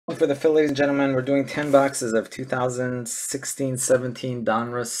for the fill, ladies and gentlemen. We're doing 10 boxes of 2016-17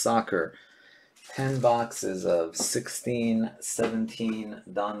 Donruss Soccer. 10 boxes of 16-17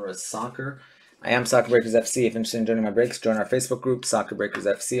 Donruss Soccer. I am Soccer Breakers FC. If you're interested in joining my breaks, join our Facebook group, Soccer Breakers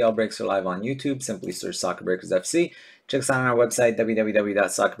FC. All breaks are live on YouTube. Simply search Soccer Breakers FC. Check us out on our website,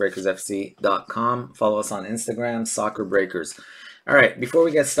 www.soccerbreakersfc.com. Follow us on Instagram, Soccer Breakers. All right, before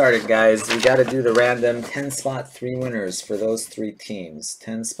we get started, guys, we got to do the random 10-spot 3 winners for those 3 teams.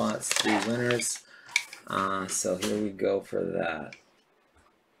 10 spots, 3 winners. So here we go for that.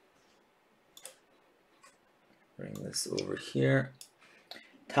 Bring this over here.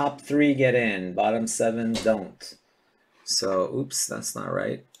 Top 3 get in, bottom 7 don't. So, oops, that's not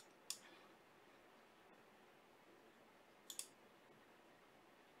right.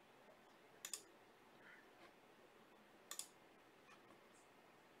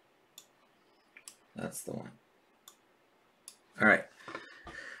 That's the one. All right.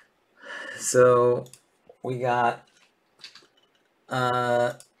 So we got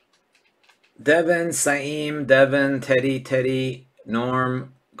Devin, Saim, Devin, Teddy,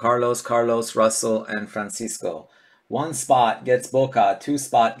 Norm, Carlos, Russell, and Francisco. 1 spot gets Boca, 2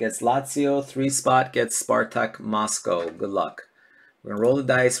 spot gets Lazio, 3 spot gets Spartak Moscow. Good luck. We're gonna roll the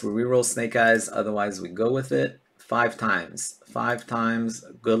dice. We re-roll snake eyes. Otherwise, we go with it 5 times. 5 times.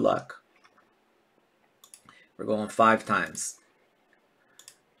 Good luck. We're going 5 times.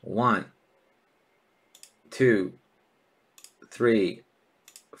 1, 2, 3,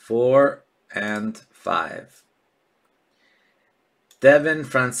 4, and 5. Devin,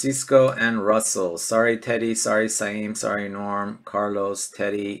 Francisco, and Russell. Sorry, Teddy. Sorry, Saim. Sorry, Norm. Carlos,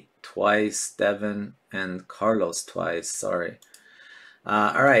 Teddy twice. Devin, and Carlos twice. Sorry.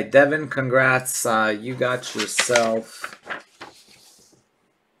 All right, Devin, congrats. You got yourself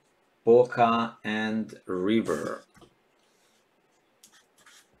Boca and River.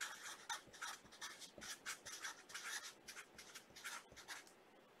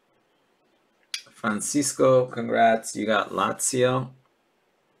 Francisco, congrats. You got Lazio.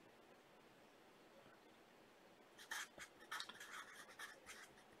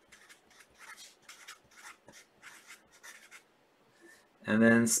 And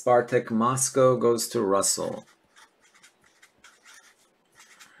then Spartak Moscow goes to Russell.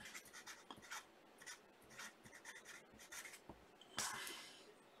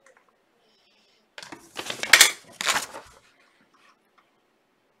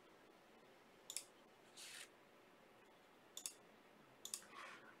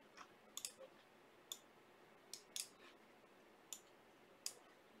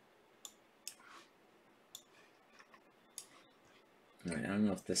 All right, I don't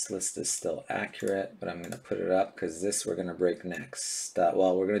know if this list is still accurate, but I'm going to put it up because this we're going to break next.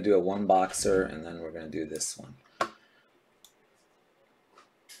 Well, we're going to do a 1 boxer, and then we're going to do this one.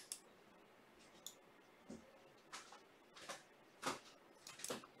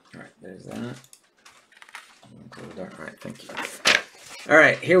 All right, there's that. All right, thank you. All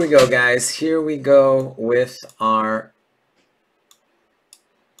right, here we go, guys. Here we go with our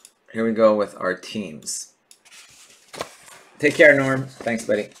teams. Take care, Norm. Thanks,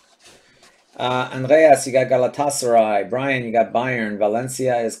 buddy. Andreas, you got Galatasaray. Brian, you got Bayern.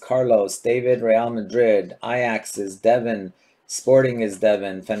 Valencia is Carlos. David, Real Madrid. Ajax is Devin. Sporting is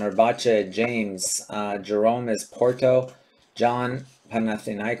Devin. Fenerbahce, James. Jerome is Porto. John,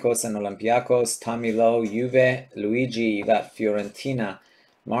 Panathinaikos and Olympiacos. Tommy Lowe, Juve. Luigi, you got Fiorentina.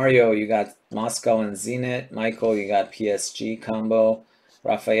 Mario, you got Moscow and Zenit. Michael, you got PSG combo.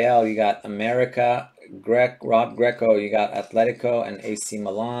 Rafael, you got America. Rob Greco, you got Atletico and AC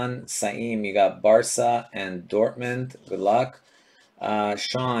Milan. Saim, you got Barca and Dortmund. Good luck.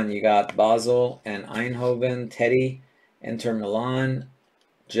 Sean, you got Basel and Eindhoven. Teddy, Inter Milan.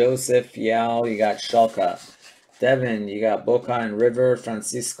 Joseph, Yao, you got Schalke. Devin, you got Boca and River.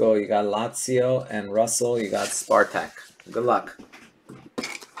 Francisco, you got Lazio. And Russell, you got Spartak. Good luck.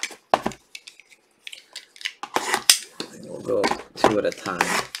 We'll go 2 at a time.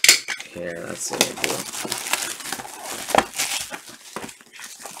 Here, that's what we'll do.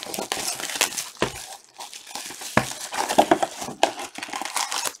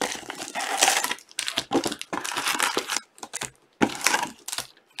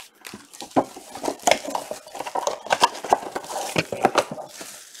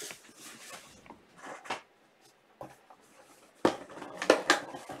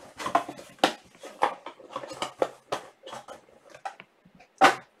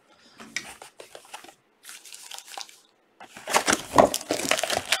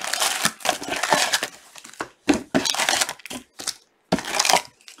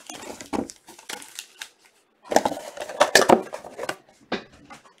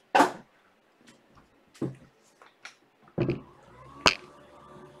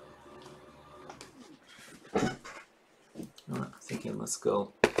 Let's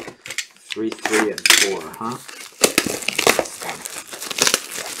go 3, 3, and 4, huh?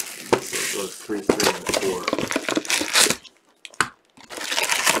 So go 3, 3, and 4.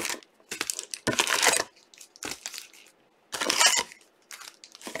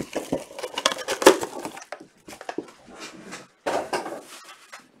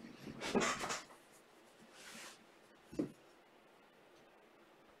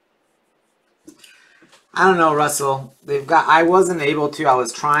 I don't know, Russell. They've got. I wasn't able to. I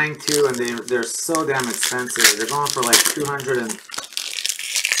was trying to, and they're so damn expensive. They're going for like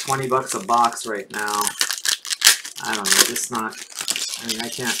 $220 a box right now. I don't know. Just not. I mean, I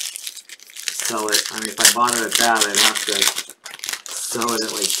can't sell it. I mean, if I bought it at that, I'd have to sell it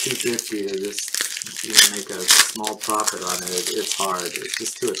at like $250 to just even make a small profit on it. It's hard. It's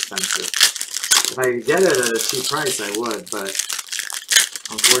just too expensive. If I could get it at a cheap price, I would, but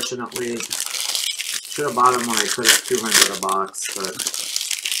unfortunately. Should have bought them when I could at $200 a box, but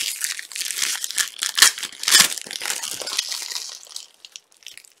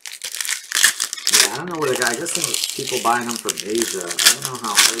yeah, I don't know where the guy. I guess there's people buying them from Asia. I don't know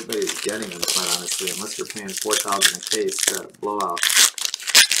how everybody's getting them, quite honestly, unless you're paying $4,000 a case to blow out.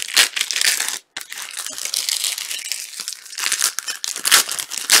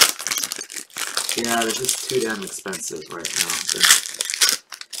 Yeah, they're just too damn expensive right now.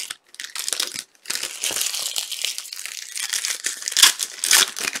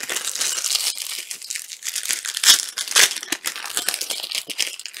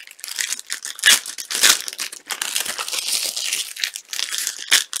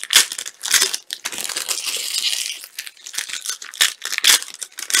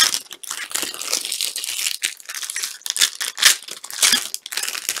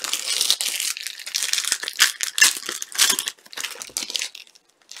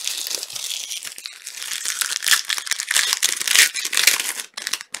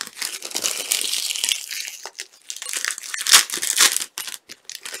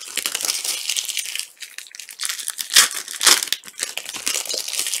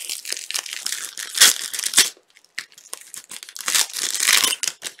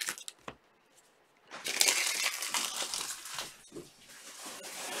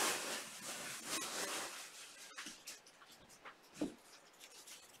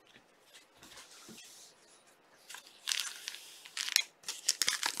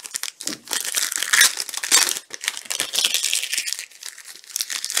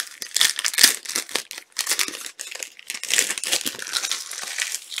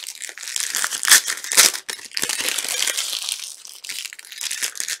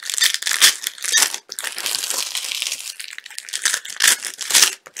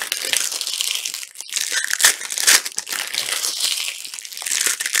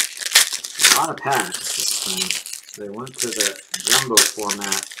 A lot of packs this time. They went to the jumbo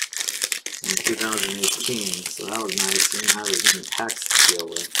format in 2018, so that was nice. They didn't have as many packs to deal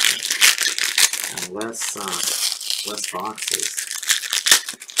with, and less boxes.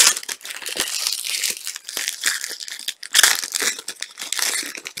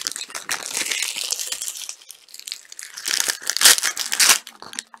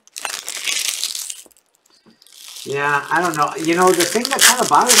 Yeah, I don't know. You know, the thing that kind of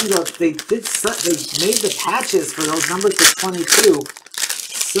bothers me though, they made the patches for those numbers to 22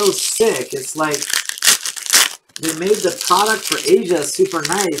 so sick. It's like they made the product for Asia super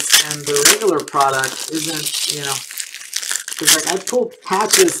nice, and the regular product isn't. You know, because like I pulled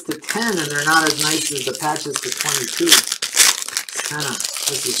patches to 10, and they're not as nice as the patches to 22. It kind of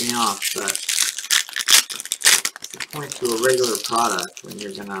pisses me off, but what's the point to a regular product when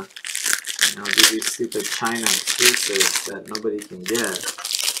you're gonna, you know, do these stupid China exclusives that nobody can get?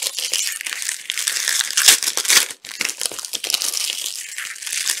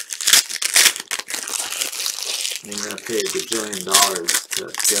 And you're gonna pay a gajillion dollars to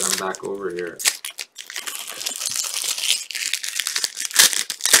get them back over here.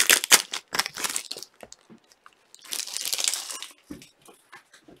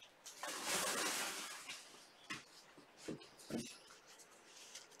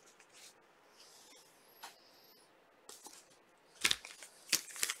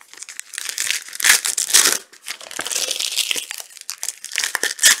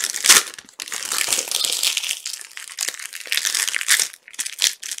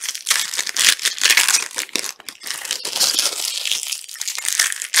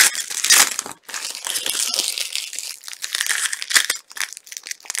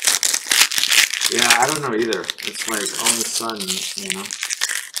 Yeah, I don't know either. It's like all of a sudden, you know.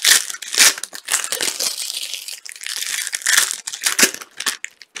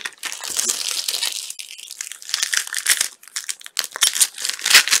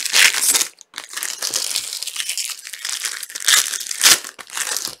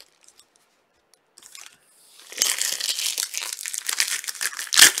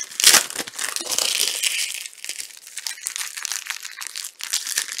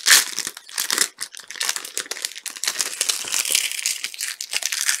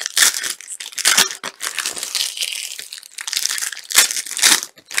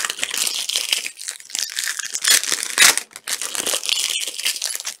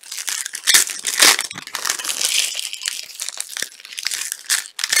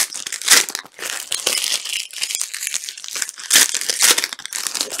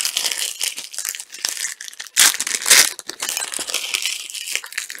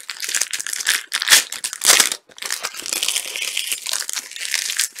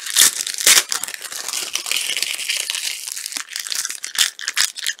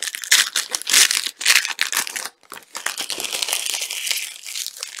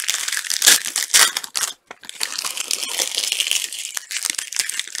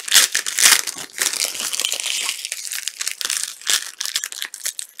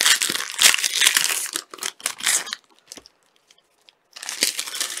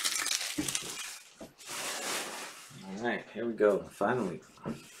 here we go. Finally.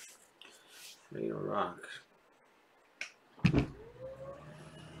 Ready to rock.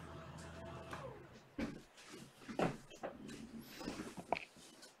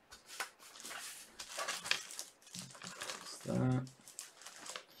 That.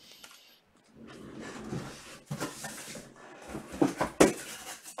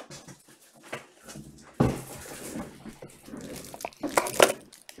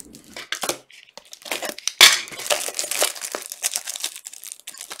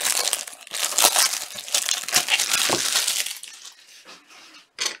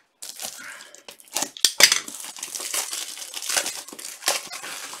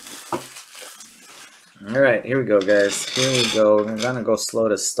 All right, here we go, guys. Here we go. I'm gonna go slow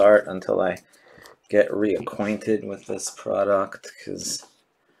to start until I get reacquainted with this product because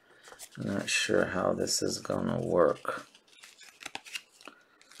I'm not sure how this is gonna work.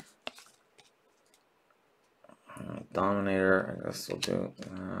 Dominator, I guess we'll do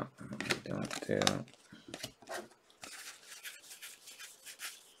that. Don't do.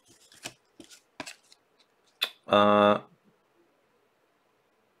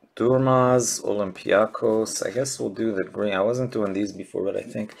 Durmaz, Olympiacos. I guess we'll do the green. I wasn't doing these before, but I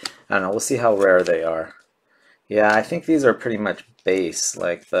don't know. We'll see how rare they are. Yeah, I think these are pretty much base,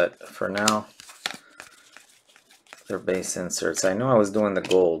 like, but for now, they're base inserts. I know I was doing the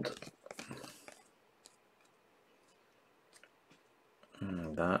gold.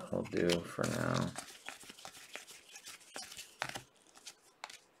 That will do for now.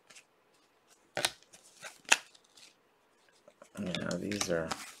 Yeah, these are...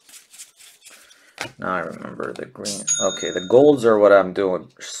 Now I remember the green. Okay, the golds are what I'm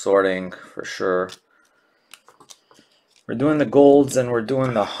doing, sorting for sure. We're doing the golds and we're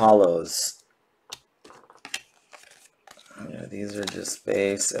doing the hollows. Yeah, these are just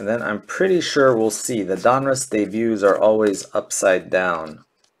base. And then I'm pretty sure we'll see the Donruss debuts are always upside down.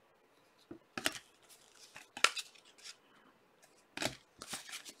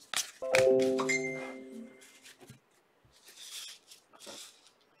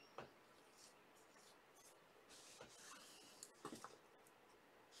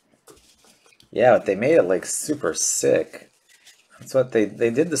 Yeah, but they made it like super sick. That's what they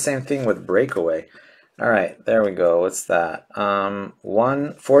did the same thing with Breakaway. All right, there we go. What's that?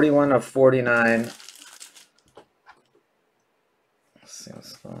 41 of 49. Let's see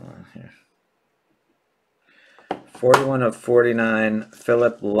what's going on here. 41 of 49.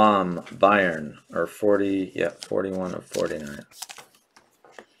 Philip Lahm, Bayern, or 40. Yeah, 41 of 49.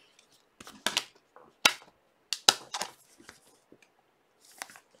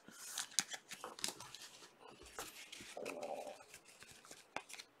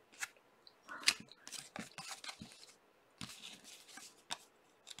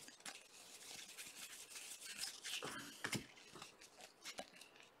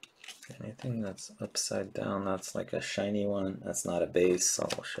 Anything that's upside down, that's like a shiny one. That's not a base, so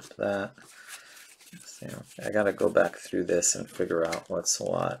I'll ship that. So, I gotta go back through this and figure out what's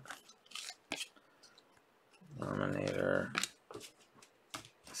what. Dominator.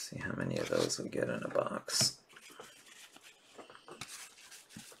 Let's see how many of those we get in a box.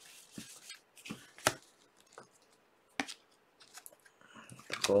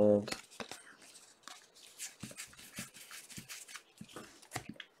 The gold.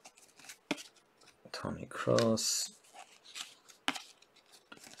 Tony Kroos.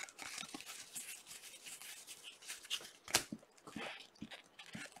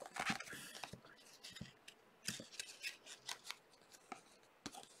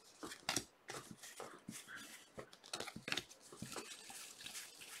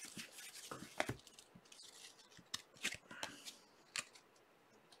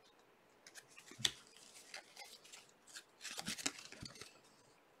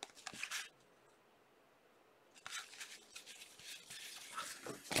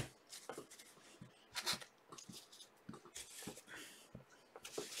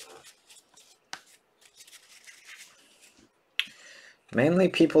 Mainly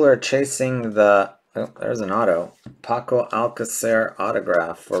people are chasing the, oh, there's an auto. Paco Alcacer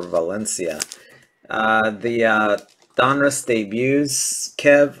autograph for Valencia. The Donruss debuts,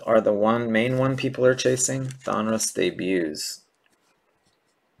 Kev, are the main one people are chasing. Donruss debuts.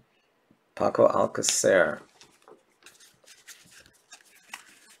 Paco Alcacer.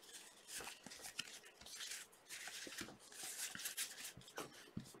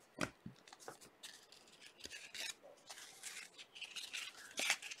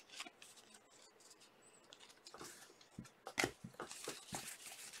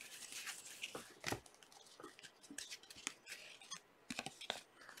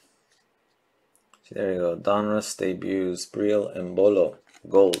 See, there you go. Donruss debuts, Briel and Bolo,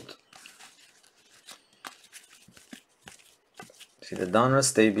 gold. See, the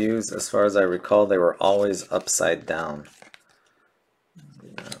Donruss debuts, as far as I recall, they were always upside down.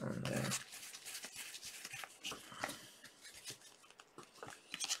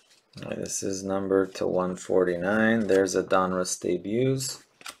 Right, this is numbered to 149. There's a Donruss debuts.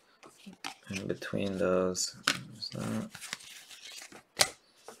 In between those, there's that.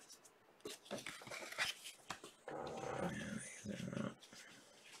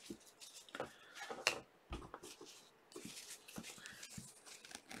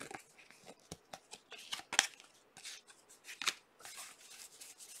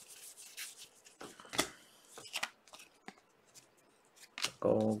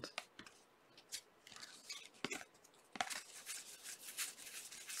 Gold.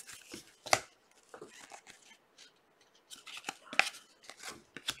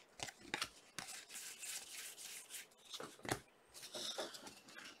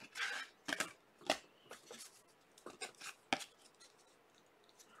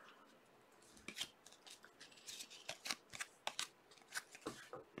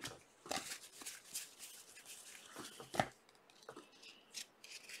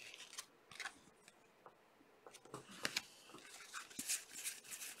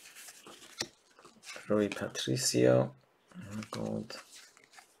 Rui Patricio, gold.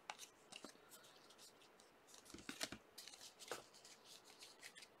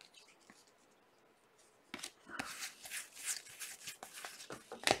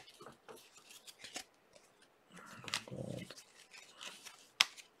 Gold.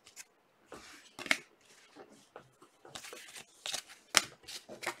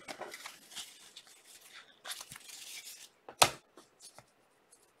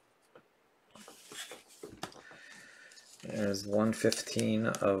 There's 115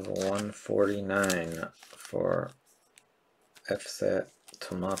 of 149 for FC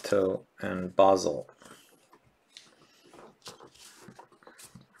Tomato and Basel.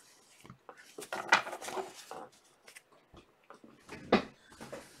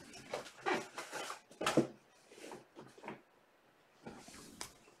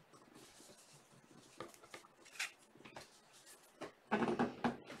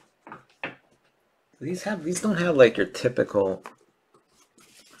 These don't have like your typical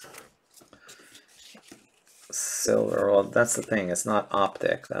silver. Well, that's the thing. It's not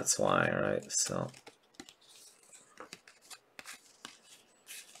optic. That's why, right? So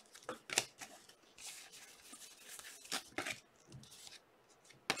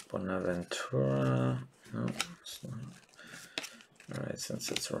Bonaventura. No, it's not. All right,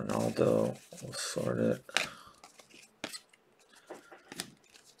 since it's Ronaldo, we'll sort it.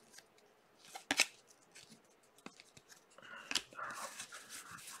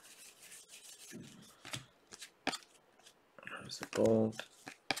 There's the gold.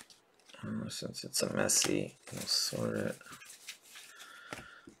 Since it's a Messi, we'll sort it.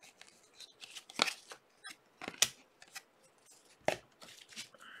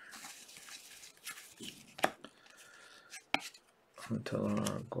 Until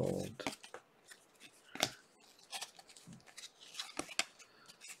our gold.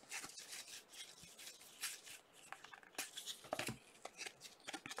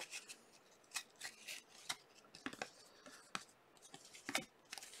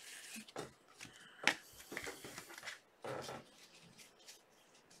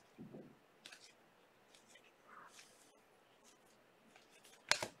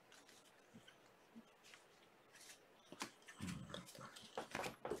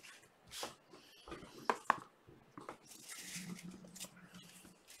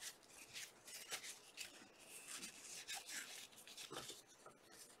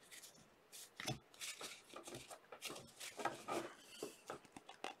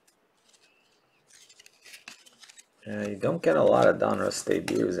 Yeah, you don't get a lot of Donruss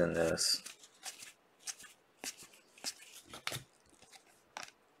debuts in this.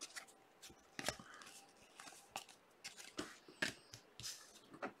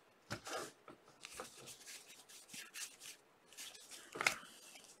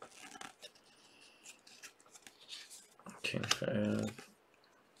 King Fahd.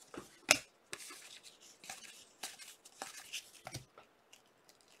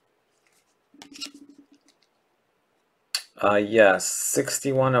 Yes,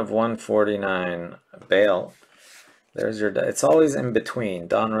 61 of 149. Bale. There's your. It's always in between.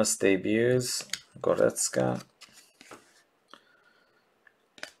 Donruss debuts. Goretzka.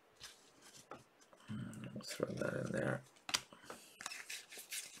 Throw that in there.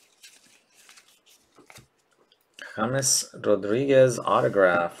 James Rodriguez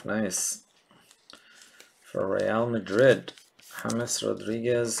autograph. Nice. For Real Madrid, James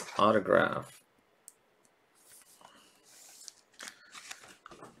Rodriguez autograph.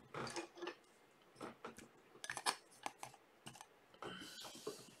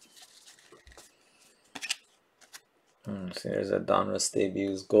 So there's a Donruss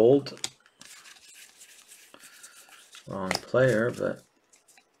debuts gold. Wrong player, but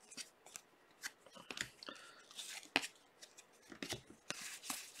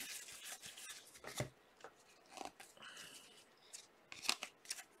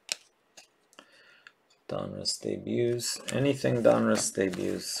Donruss debuts. Anything Donruss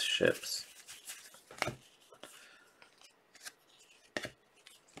debuts ships.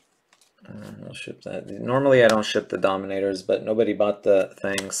 I'll ship that. Normally I don't ship the Dominators, but nobody bought the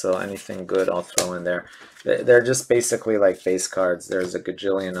thing, so anything good I'll throw in there. They're just basically like base cards. There's a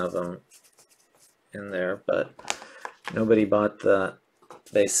gajillion of them in there, but nobody bought the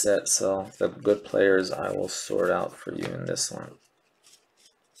base set, so the good players I will sort out for you in this one.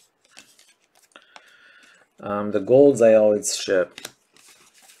 The golds I always ship.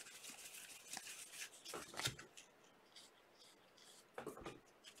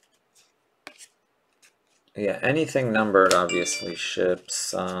 Yeah, anything numbered obviously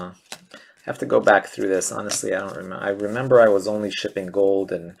ships. Have to go back through this. Honestly, I don't remember. I remember I was only shipping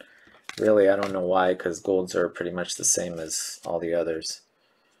gold, and really I don't know why, because golds are pretty much the same as all the others.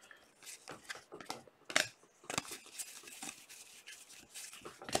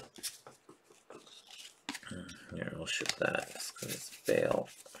 Here, we'll ship that because it's Bale.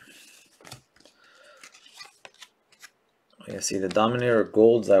 Yeah, see the Dominator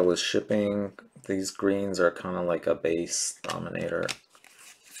golds I was shipping. These greens are kind of like a base Dominator.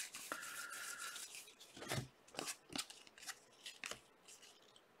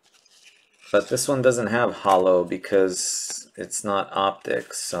 But this one doesn't have hollow because it's not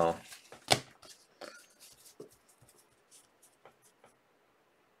optics, so.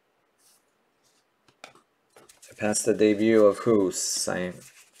 I passed the debut of who? Same.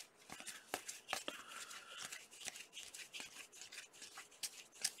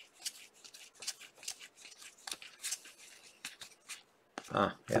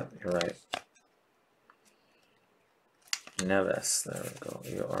 Ah, yeah, you're right. Neves, there we go.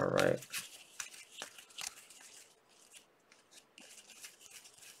 You are right.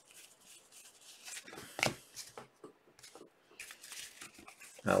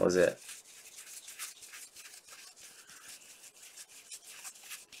 That was it.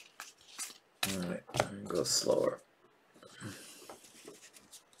 All right, go slower.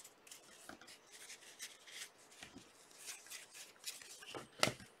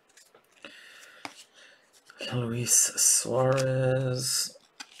 Luis Suarez.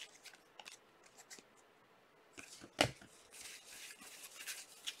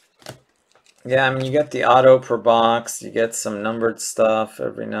 Yeah, I mean, you get the auto per box. You get some numbered stuff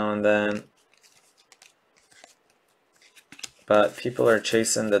every now and then. But people are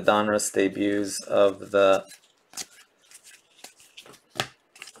chasing the Donruss debuts of the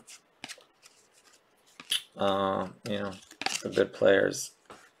you know, the good players.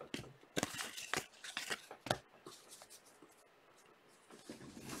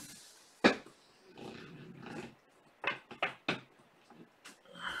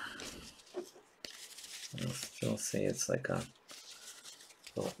 You'll see it's like a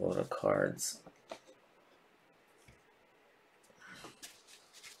load of cards.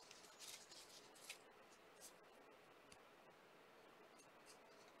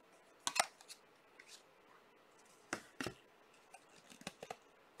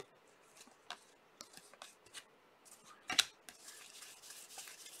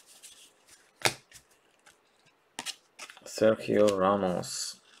 Sergio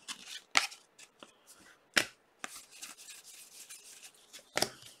Ramos.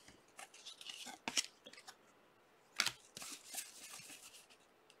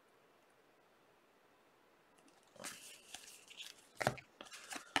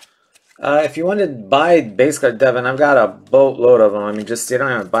 If you want to buy base card, Devin, I've got a boatload of them. I mean, just you don't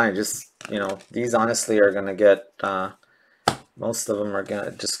have to buy them. Just, you know, these honestly are gonna get most of them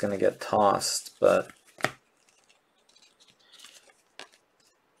are just gonna get tossed, but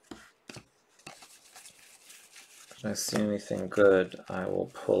if I see anything good, I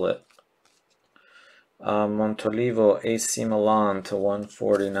will pull it. Montolivo, AC Milan to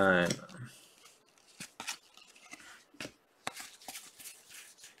 149.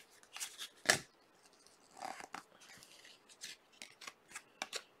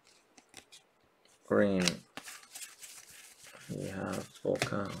 Green. We have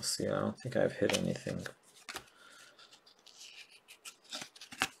Volcan. See, I don't think I've hit anything.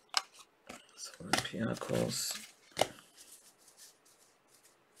 So Olympiacos.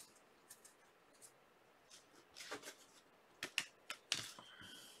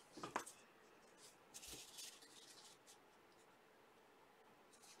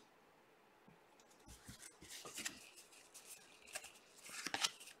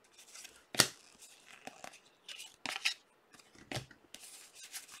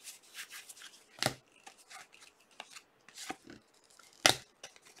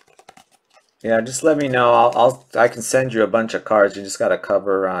 Yeah, just let me know. I can send you a bunch of cards. You just got to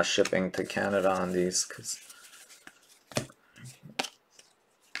cover shipping to Canada on these, cause here,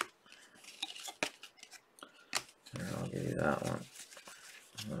 I'll give you that one.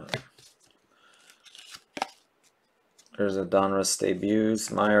 There's a Donruss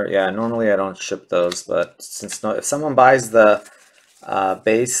debuts. Meyer, yeah. Normally I don't ship those, but since if someone buys the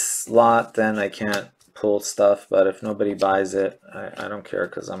base lot, then I can't pull stuff. But if nobody buys it, I don't care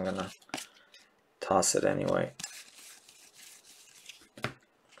because I'm gonna toss it anyway.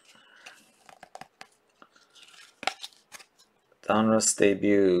 Donruss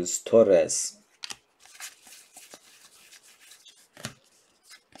debuts, Torres.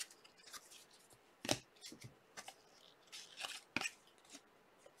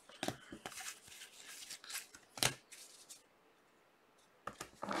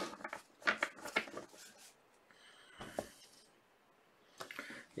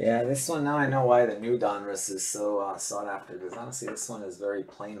 Yeah, this one, now I know why the new Donruss is so sought after, because honestly this one is very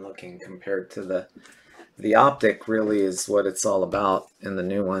plain looking compared to the optic really is what it's all about, and the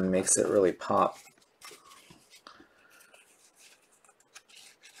new one makes it really pop.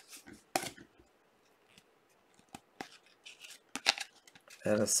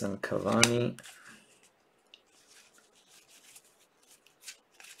 Edison Cavani.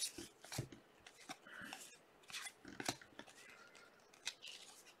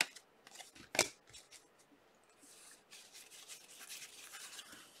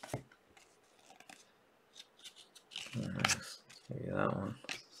 Nice. Maybe that one.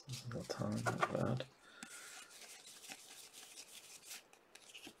 Not bad.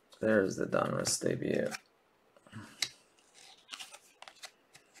 There's the Donruss debut.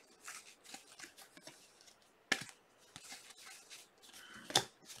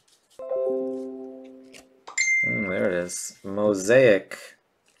 There it is. Mosaic,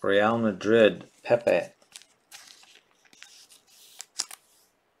 Real Madrid, Pepe.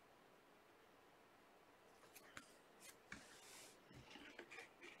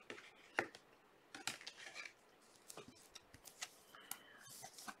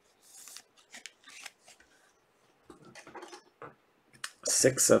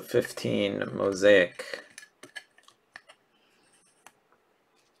 Six of 15, Mosaic.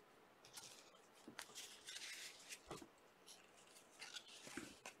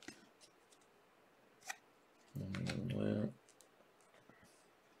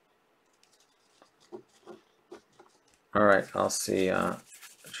 All right, I'll see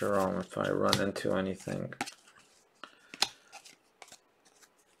Jerome if I run into anything.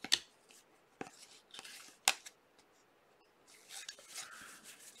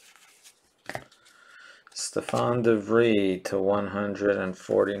 Stefan de Vrij to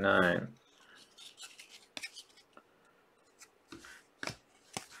 149.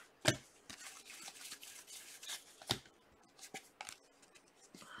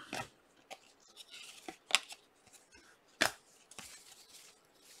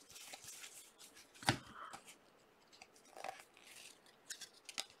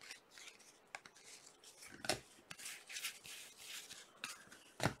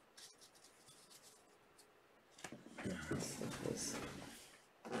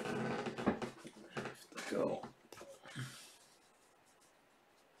 Go.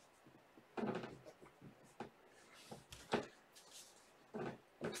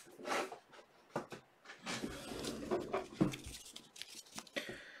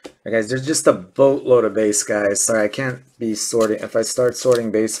 Right, guys, there's just a boatload of base, guys. Sorry, I can't be sorting. If I start sorting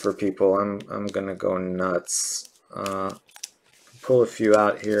base for people, I'm gonna go nuts. Pull a few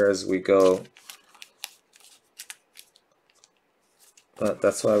out here as we go, but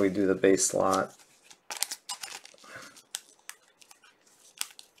that's why we do the base lot.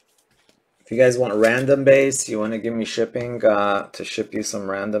 If you guys want random base, you want to give me shipping to ship you some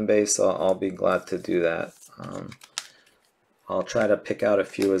random base, I'll be glad to do that. I'll try to pick out a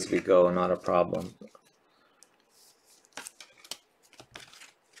few as we go, not a problem.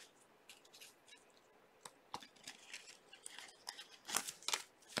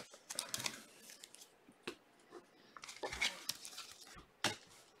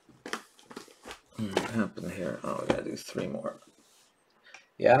 What happened here? Oh, we gotta do 3 more.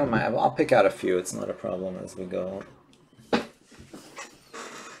 Yeah, I don't mind. I'll pick out a few. It's not a problem as we go.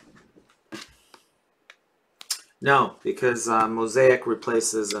 No, because Mosaic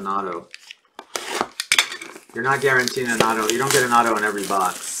replaces an auto. You're not guaranteeing an auto. You don't get an auto in every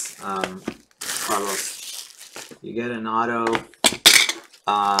box, Carlos. You get an auto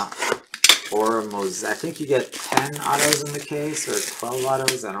or a Mosaic. I think you get 10 autos in the case or 12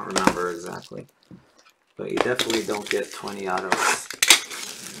 autos. I don't remember exactly. But you definitely don't get 20 autos.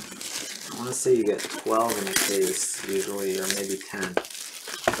 I want to say you get 12 in a case usually, or maybe 10.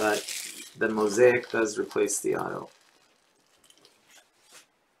 But the Mosaic does replace the auto.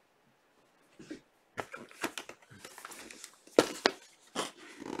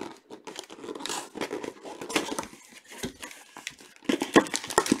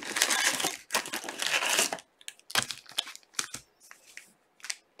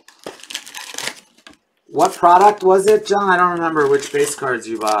 What product was it, John? I don't remember which base cards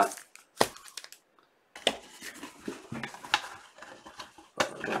you bought.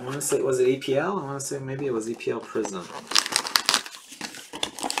 I want to say, was it EPL? I want to say maybe it was EPL Prism.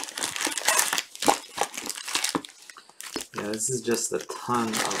 Yeah, this is just a ton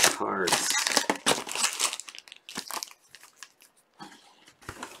of cards.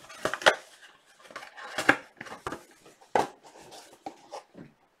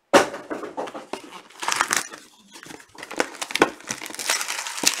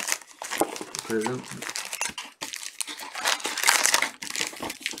 Prism.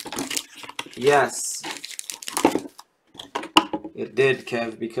 Yes, it did,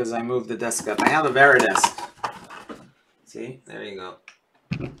 Kev, because I moved the desk up. I have a Veridesk. See, there you go.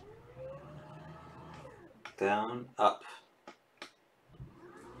 Down, up.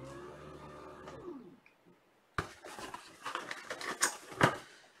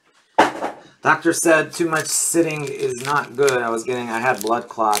 Doctor said too much sitting is not good. I had blood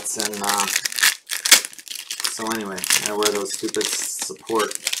clots, and so anyway, I wear those stupid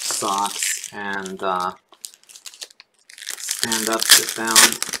support socks and stand up, sit down.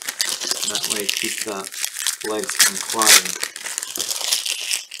 That way keep the legs from clotting.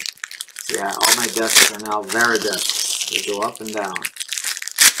 So yeah, all my desks are now Veridesks. They go up and down.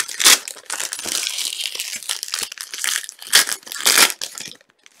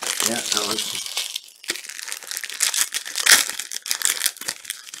 Yeah, that was.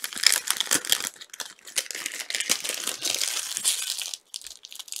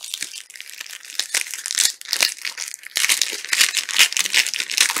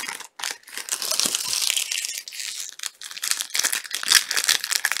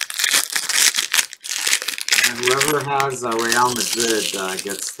 And whoever has Real Madrid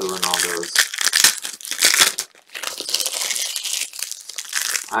gets the Ronaldos.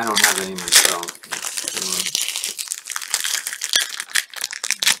 I don't have any myself.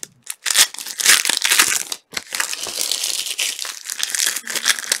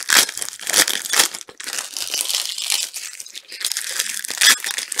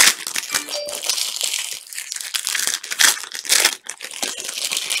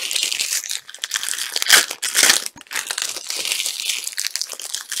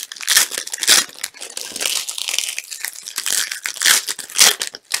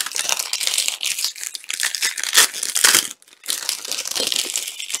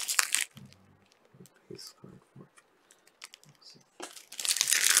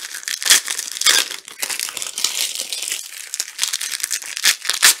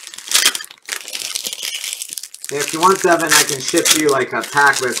 If you want, Devin, I can ship you like a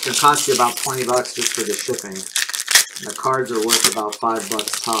pack, but it's going to cost you about 20 bucks just for the shipping. And the cards are worth about 5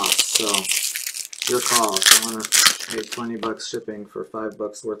 bucks tops, so your call. If you want to pay 20 bucks shipping for 5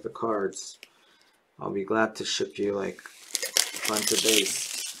 bucks worth of cards, I'll be glad to ship you like a bunch of base.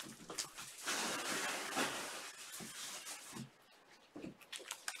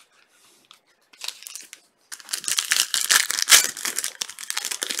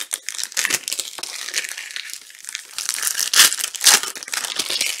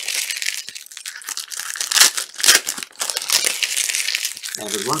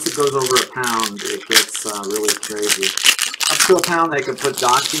 Because once it goes over a pound, it gets really crazy. Up to a pound, I can put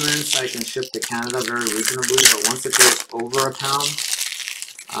documents. I can ship to Canada very reasonably, but once it goes over a pound,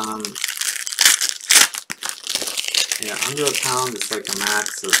 yeah, under a pound, it's like a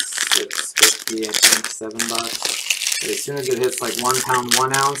max of $6.50, I think, $7. But as soon as it hits like 1 pound,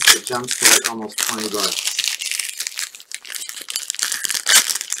 1 ounce, it jumps to like almost 20 bucks.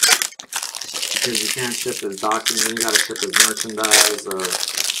 Because you can't ship as documents, you gotta ship as merchandise or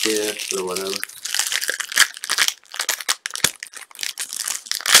gifts or whatever.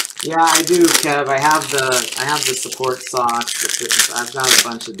 Yeah, I do, Kev. I have the support socks. The fitness. I've got a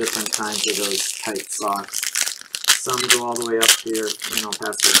bunch of different kinds of those tight socks. Some go all the way up to your,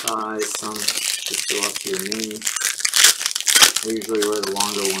 past your thighs. Some just go up to your knee. I usually wear the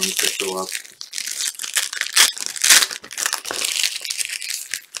longer ones that go up.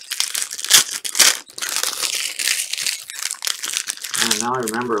 And now I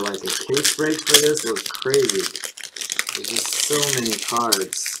remember, like, a case break for this was crazy. There's just so many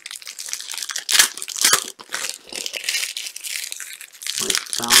cards. Like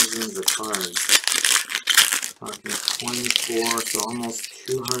thousands of cards. Talking 24, so almost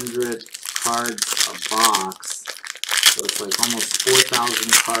 200 cards a box. So it's like almost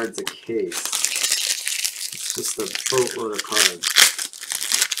 4,000 cards a case. It's just a boatload of cards.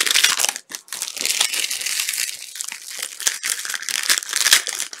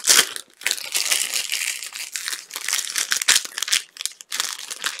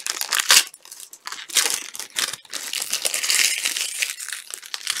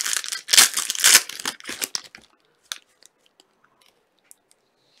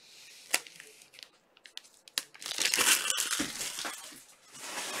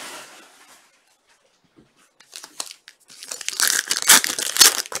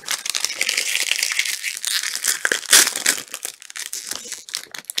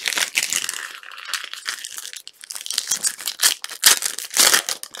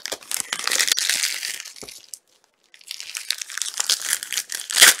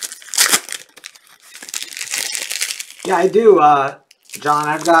 Yeah, I do, John.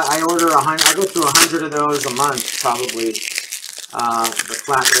 I order 100. I go through 100 of those a month, probably. The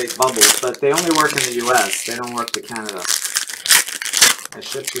flat rate bubbles, but they only work in the U.S. They don't work to Canada. I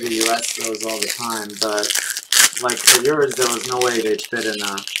ship to the U.S. those all the time, but like for yours, there was no way they'd fit in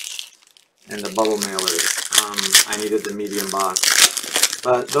the bubble mailers. I needed the medium box.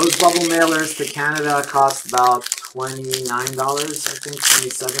 But those bubble mailers to Canada cost about $29, I think,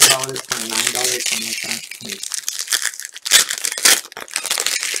 $27, $29, something like that.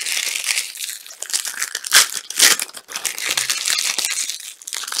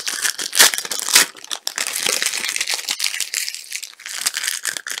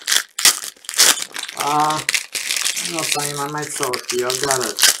 I don't know if I might sell a few. I've got a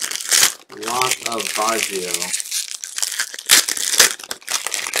lot of Baggio.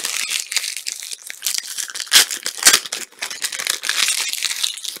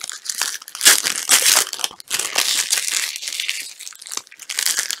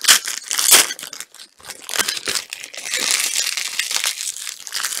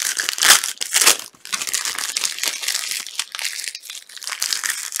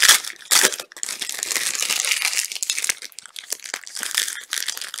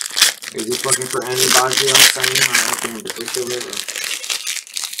 Are you just looking for any Baggio signing or anything in particular?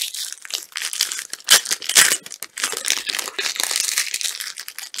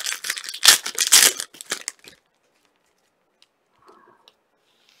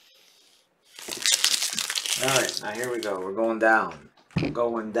 Alright, now here we go. We're going down. We're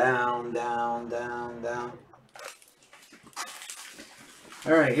going down, down, down, down.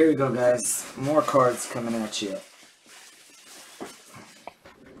 Alright, here we go, guys. More cards coming at you.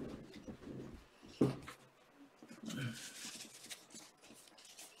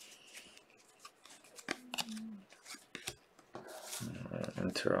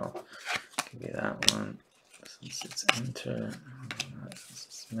 Enter, I'll give you that one. Since it's enter, this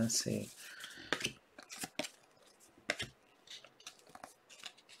is messy.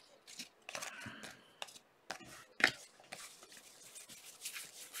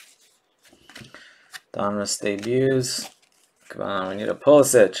 Donruss debuts. Come on, we need a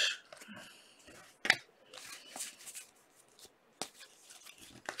Pulisic.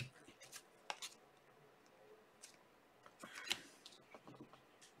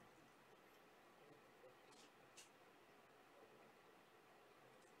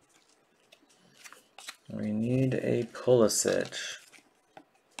 We need a Pulisic.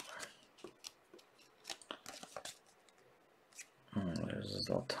 There's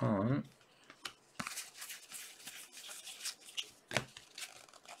Zoltan.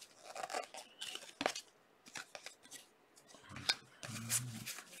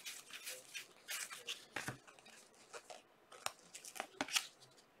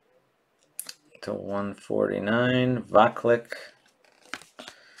 To 149, Vaklik.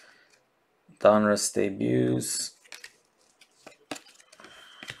 Donruss debuts.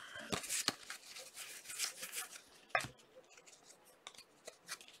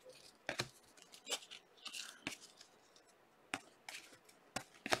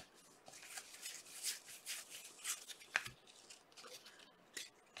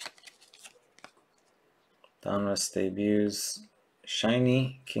 Donruss debuts.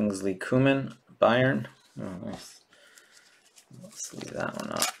 Shiny, Kingsley Coman, Bayern. Oh, nice. Let's leave that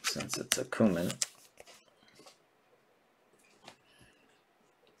one up since it's a Koeman.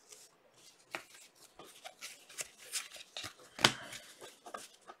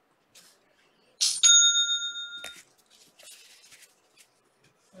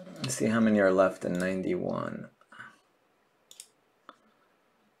 Let's see how many are left in 91.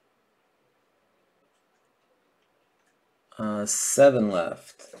 Seven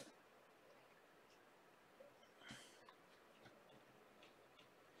left.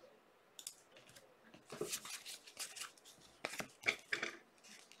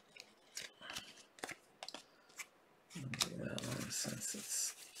 That one since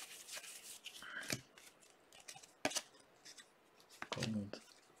it's gold.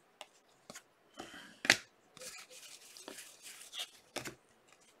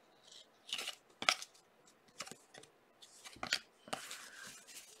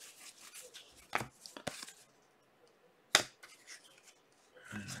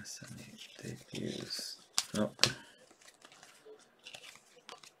 Debuts. Nope.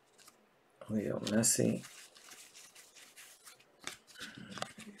 Leo Messi.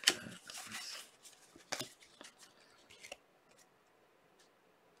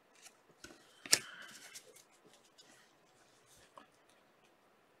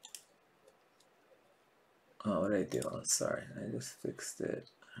 Oh, what did I do? Oh, sorry, I just fixed it.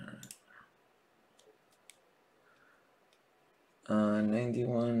 All right.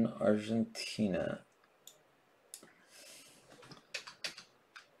 91 Argentina.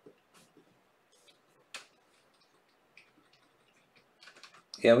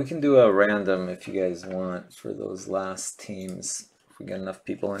 Yeah, we can do a random if you guys want for those last teams. If we get enough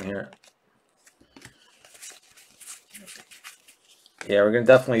people in here. Yeah, we're going to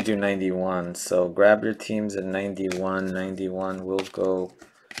definitely do 91. So grab your teams at 91. 91 will go.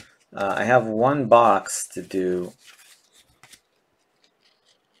 I have one box to do.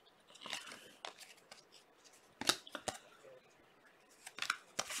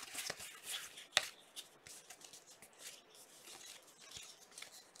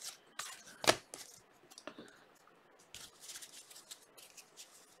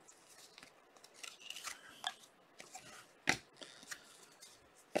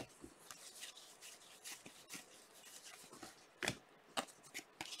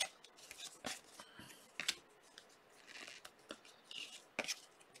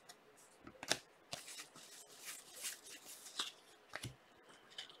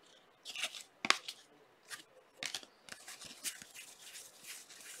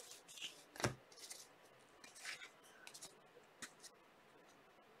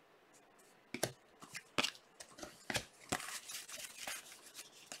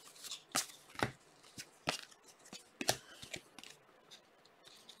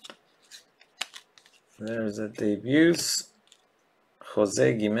 There's the debuts.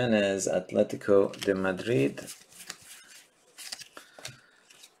 Jose Gimenez, Atletico de Madrid.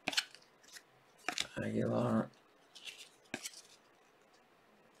 Aguilar.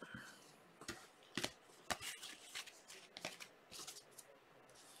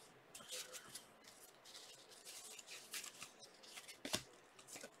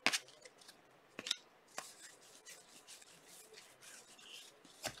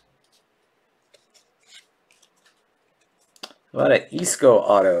 What an Isco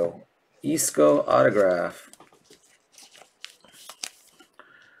auto. Isco autograph.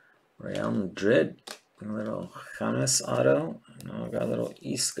 Real Madrid. A little James auto. No, got a little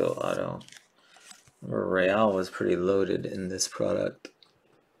Isco auto. Remember Real was pretty loaded in this product.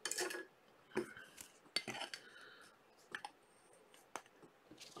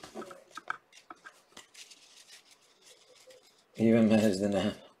 Even better than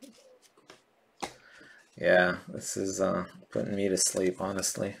that. Yeah, this is putting me to sleep,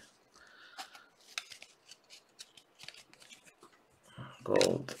 honestly.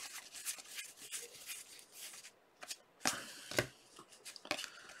 Gold.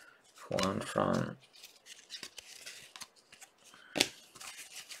 Juan Fran.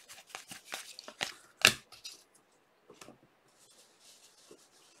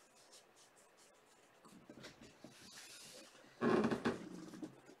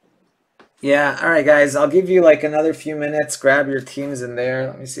 Yeah, all right, guys. I'll give you like another few minutes. Grab your teams in there.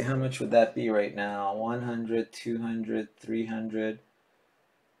 Let me see, how much would that be right now? 100, 200, 300,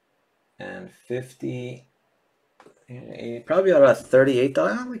 and 50. Probably about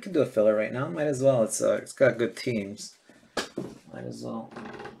 $38. We could do a filler right now. Might as well. It's got good teams. Might as well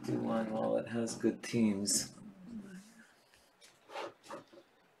do one while it has good teams.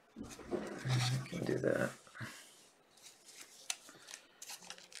 I can do that.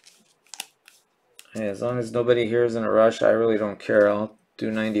 Hey, as long as nobody here is in a rush, I really don't care. I'll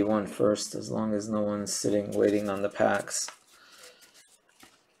do 91 first, as long as no one's sitting waiting on the packs.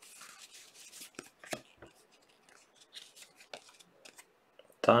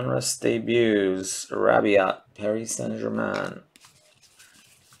 Donruss debuts. Rabiot, Paris Saint-Germain.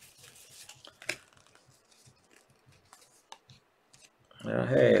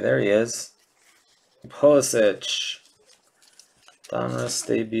 Hey, there he is. Pulisic. Donruss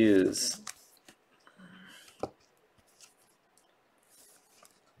debuts.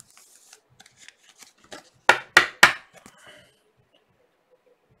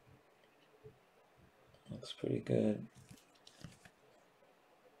 Looks pretty good.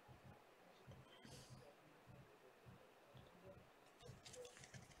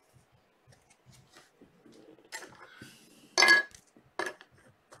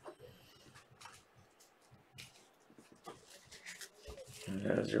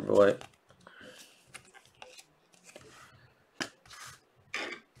 There's your boy.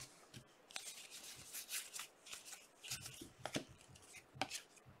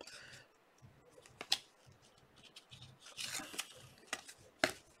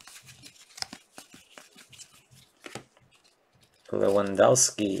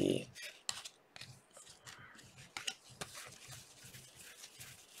 Lewandowski.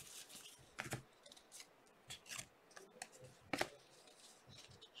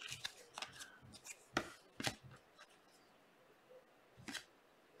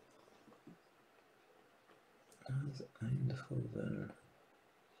 Eindhoven.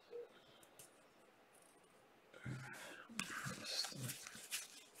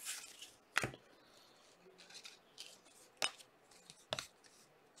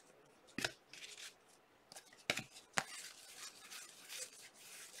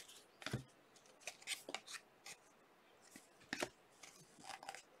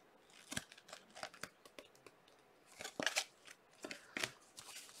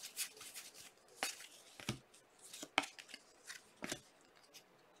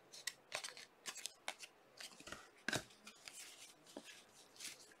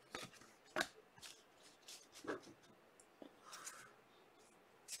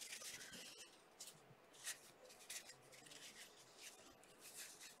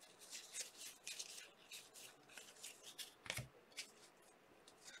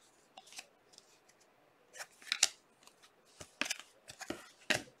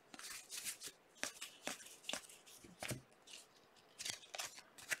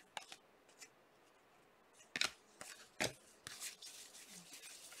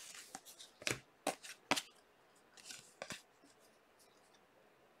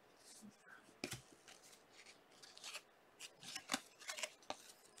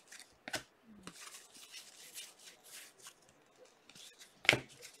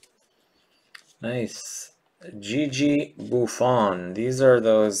 Nice. Gigi Buffon. These are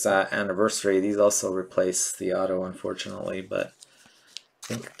those anniversary. These also replace the auto, unfortunately, but I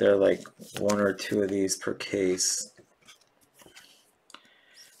think they're like one or two of these per case.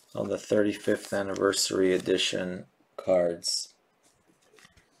 All the 35th anniversary edition cards.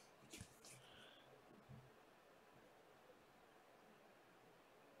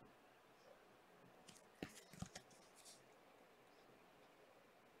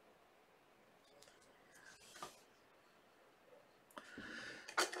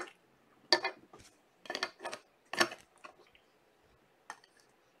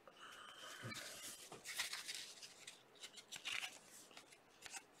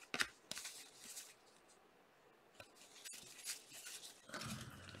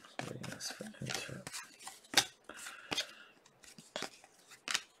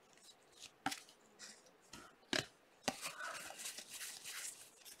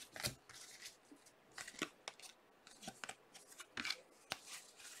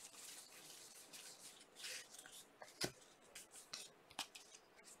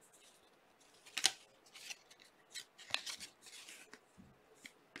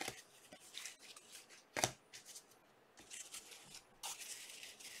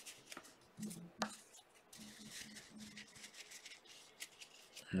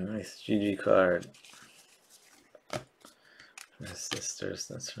 Nice GG card. My sisters,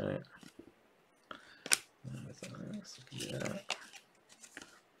 that's right. Yeah.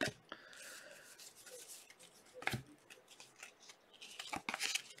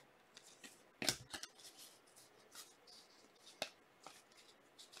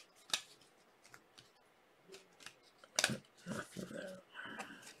 Nothing there.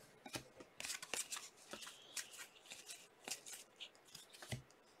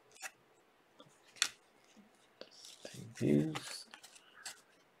 Debuts.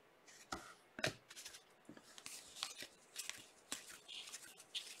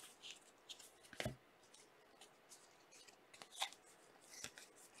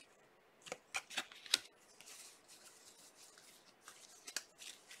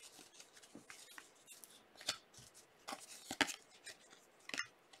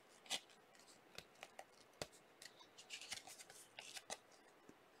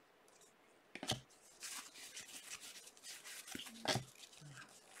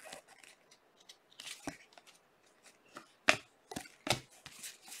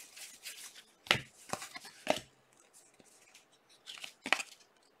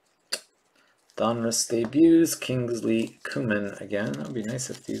 Donruss debuts, Kingsley Coman again. That would be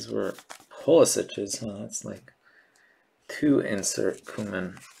nice if these were Pulisic's, huh? That's like 2 insert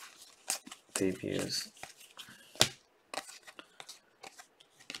Coman debuts.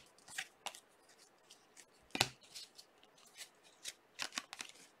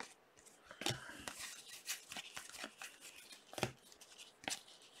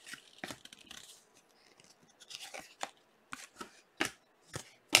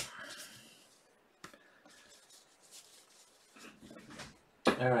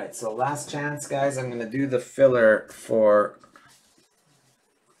 All right, so last chance, guys. I'm going to do the filler for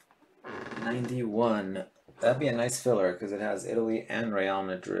 91. That'd be a nice filler because it has Italy and Real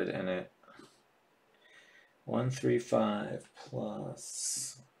Madrid in it. 135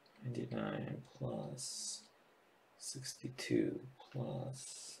 plus 99 plus 62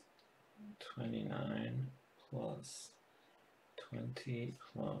 plus 29 plus 20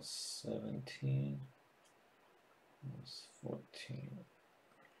 plus 17 plus 14.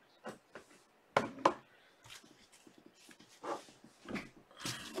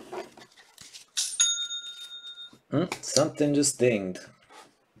 Something just dinged.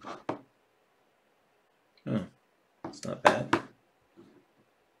 It's not bad.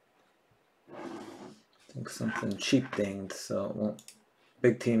 I think something cheap dinged, so it won't.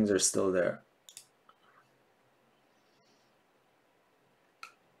 Big teams are still there.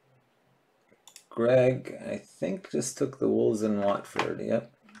 Greg, I think, just took the Wolves in Watford.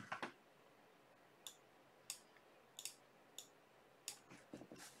 Yep.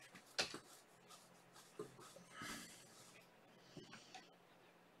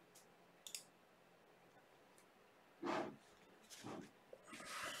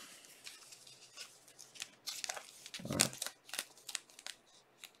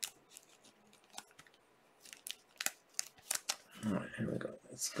 All right, here we go.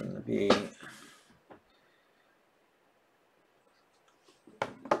 It's going to be all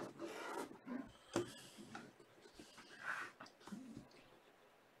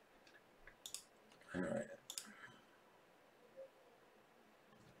right.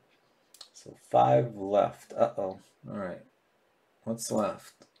 So 5 left. Uh-oh. All right. What's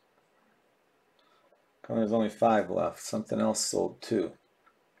left? Oh, there's only 5 left. Something else sold too.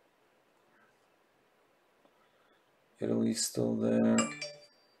 Italy's still there.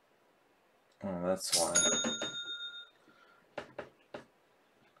 Oh, that's why.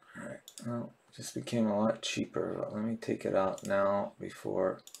 Alright, well, it just became a lot cheaper. But let me take it out now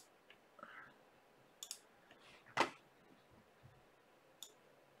before.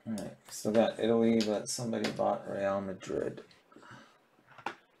 Alright, still got Italy, but somebody bought Real Madrid.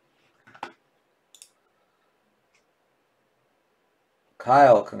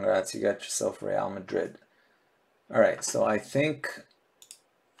 Kyle, congrats, you got yourself Real Madrid. Alright, so I think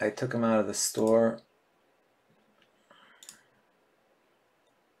I took them out of the store.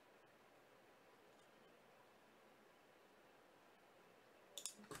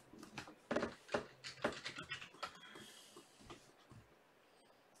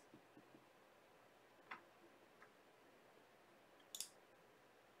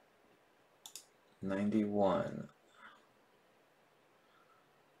 $91.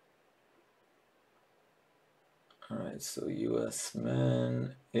 Alright, so US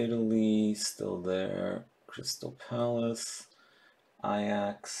men, Italy still there, Crystal Palace,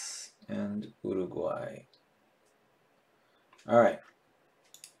 Ajax, and Uruguay. Alright.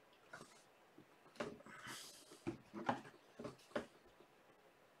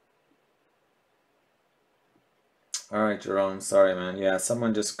 Alright, Jerome, sorry man. Yeah,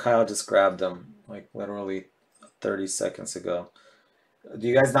 Kyle just grabbed them, like literally 30 seconds ago. Do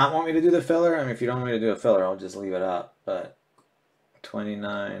you guys not want me to do the filler? I mean, if you don't want me to do a filler, I'll just leave it up. But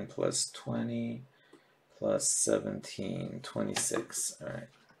 29 plus 20 plus 17, 26. All right.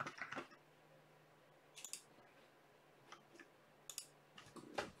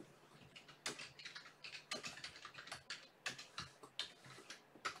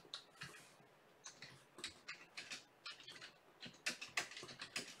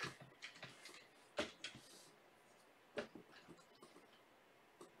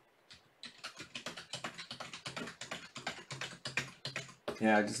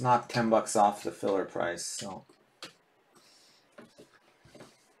 Yeah, I just knocked $10 off the filler price, so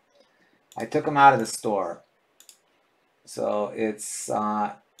I took them out of the store. So it's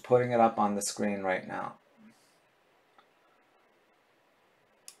putting it up on the screen right now.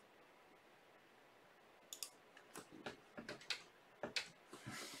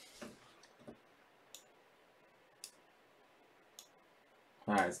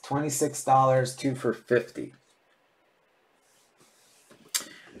 All right, it's $26, 2 for $50.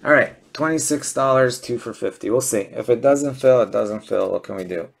 All right. $26, 2 for 50. We'll see. If it doesn't fill, it doesn't fill. What can we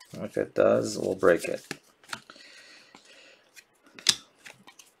do? If it does, we'll break it.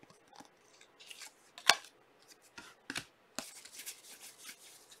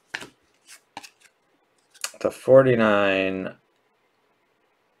 To 49,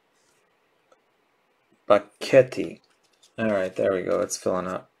 Bacchetti. All right, there we go. It's filling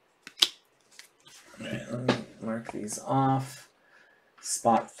up. All right, let me mark these off.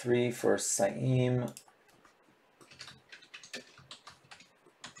 Spot 3 for Saim.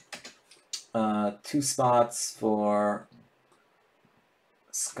 2 spots for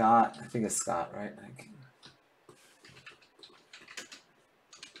Scott. I think it's Scott, right?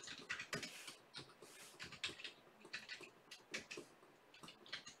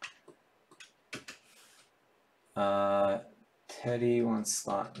 Teddy wants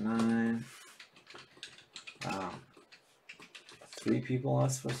spot 9. Wow. 3 people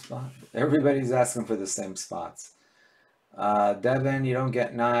asked for spot. Everybody's asking for the same spots. Devin, you don't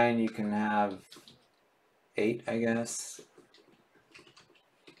get 9. You can have 8, I guess.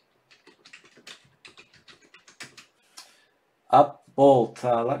 Up Bolt.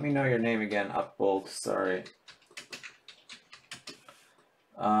 Let me know your name again. Up Bolt. Sorry.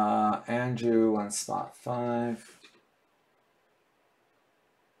 Andrew on spot 5.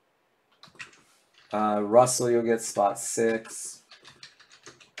 Russell, you'll get spot 6.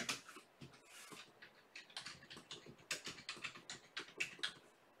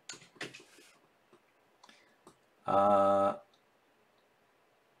 Alright,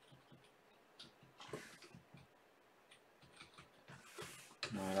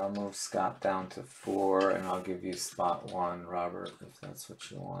 I'll move Scott down to 4 and I'll give you spot 1, Robert, if that's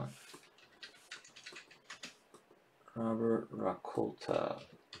what you want. Robert Rakolta.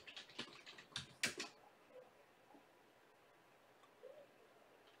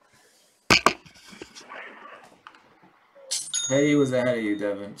 Teddy was ahead of you,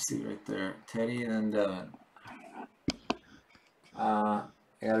 Devin. See right there. Teddy and then Devin. I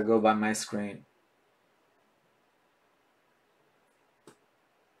gotta go by my screen.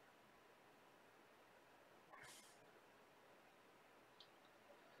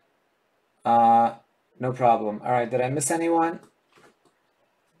 No problem. All right, did I miss anyone?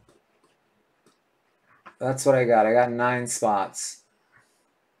 That's what I got. I got 9 spots.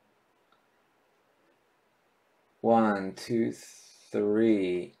 1, 2,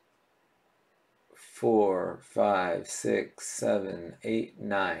 3, 4, 5, 6, 7, 8,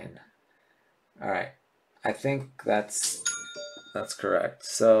 9. All right. I think that's correct.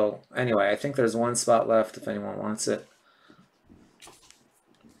 So anyway, I think there's 1 spot left if anyone wants it.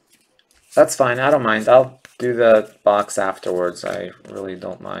 That's fine. I don't mind. I'll do the box afterwards. I really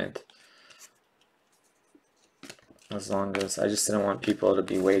don't mind. As long as I just didn't want people to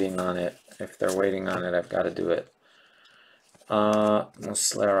be waiting on it. If they're waiting on it, I've got to do it.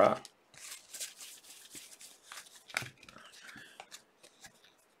 Muslera.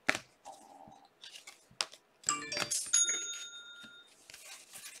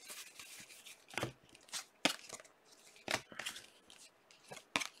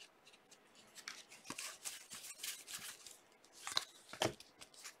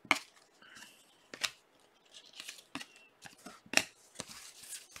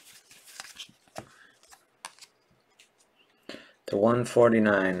 To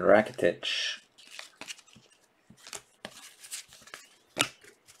 149, Rakitic.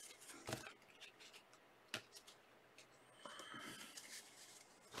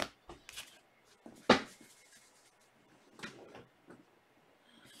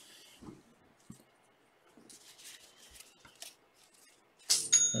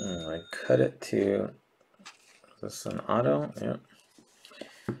 I cut it to, is this an auto? Yep.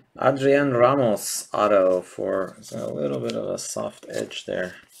 Adrian Ramos auto for a little bit of a soft edge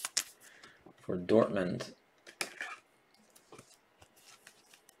there for Dortmund.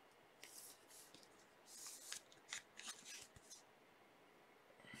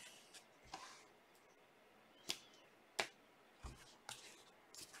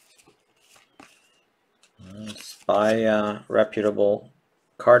 Just buy reputable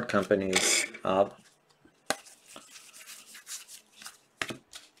card companies.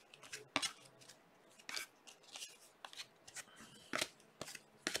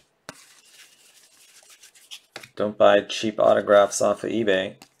 Don't buy cheap autographs off of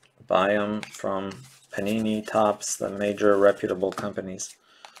eBay. Buy them from Panini, Topps, the major reputable companies.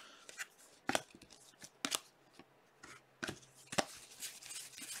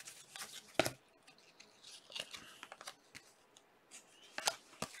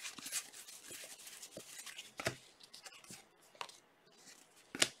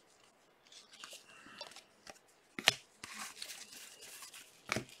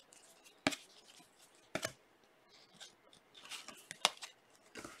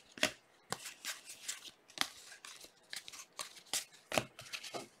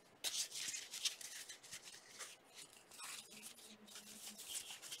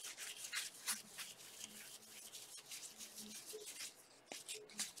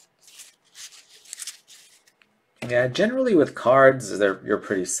 Yeah, generally with cards, you're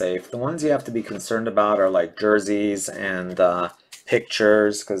pretty safe. The ones you have to be concerned about are like jerseys and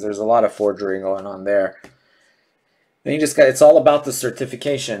pictures, because there's a lot of forgery going on there. Then you just got, it's all about the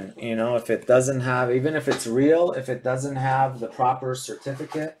certification. You know, if it doesn't have, even if it's real, if it doesn't have the proper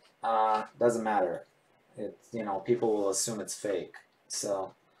certificate, doesn't matter. It's, you know, people will assume it's fake.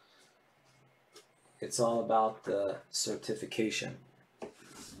 So it's all about the certification.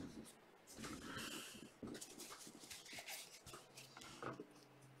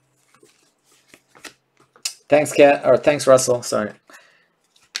 Thanks, Kat, or thanks, Russell. Sorry.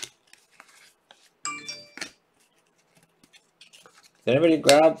 Did anybody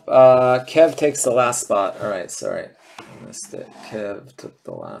grab? Kev takes the last spot. All right, sorry. I missed it. Kev took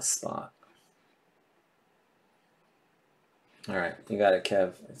the last spot. All right, you got it,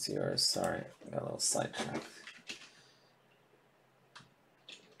 Kev. It's yours. Sorry, I got a little sidetracked.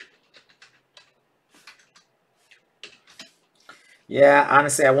 Yeah,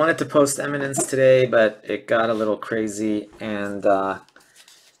 honestly, I wanted to post Eminence today, but it got a little crazy, and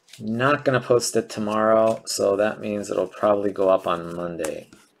not going to post it tomorrow, so that means it'll probably go up on Monday.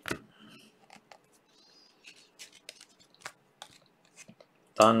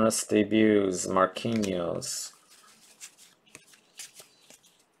 Donruss debuts, Marquinhos.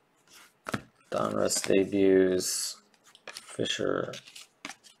 Donruss debuts, Fisher.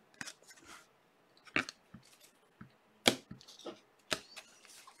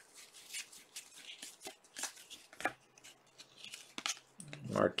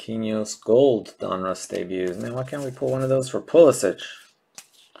 Marquinhos gold Donruss debuts. Man, why can't we pull one of those for Pulisic?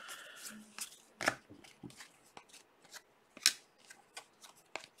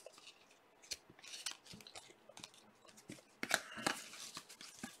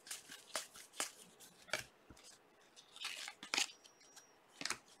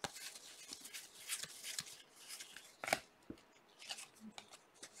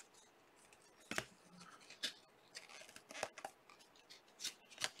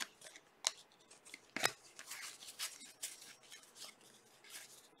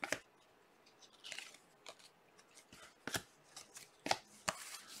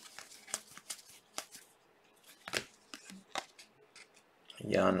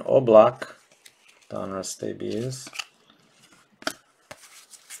 Jan Oblak, Donruss debuts.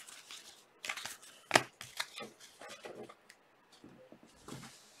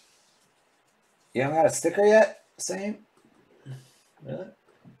 You haven't got a sticker yet? Same? Really?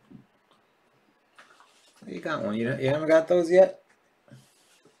 You got one. You haven't got those yet?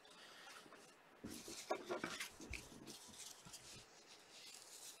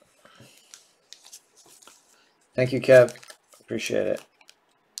 Thank you, Kev. Appreciate it.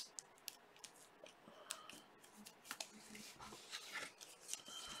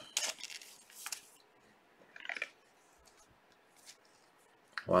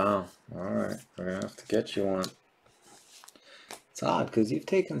 Wow. All right. We're going to have to get you one. It's odd because you've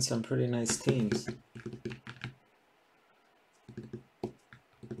taken some pretty nice teams.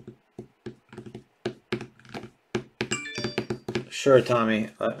 Sure, Tommy.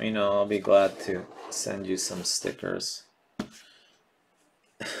 Let me know. I'll be glad to send you some stickers.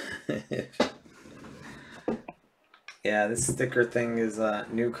 Yeah, this sticker thing is a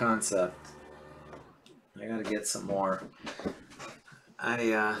new concept. I gotta get some more.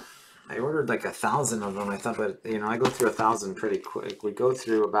 I ordered like 1,000 of them. I thought, but you know, I go through 1,000 pretty quick. We go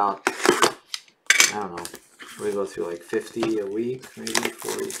through about, I don't know, we go through like 50 a week, maybe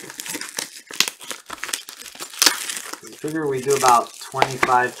 40, 50. I figure we do about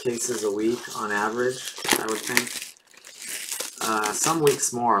 25 cases a week on average, I would think. Some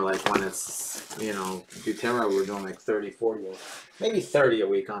weeks more, like when it's, you know, Butera, we're doing like 30, 40, maybe 30 a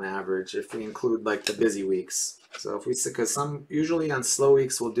week on average if we include like the busy weeks. So if we, because some, usually on slow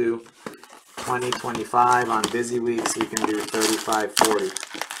weeks we'll do 20, 25. On busy weeks we can do 35, 40.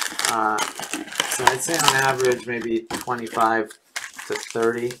 So I'd say on average maybe 25 to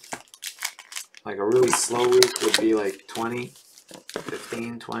 30. Like a really slow week would be like 20,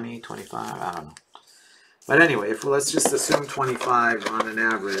 15, 20, 25, I don't know. But anyway, if let's just assume 25 on an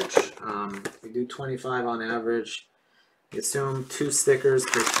average. We do 25 on average. We assume 2 stickers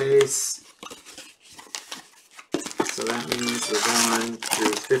per case. So that means we're going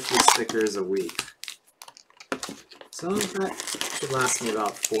through 50 stickers a week. So that should last me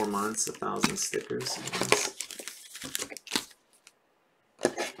about 4 months, 1,000 stickers.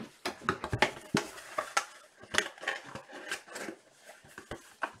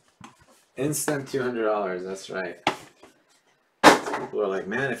 Instant $200, that's right. People are like,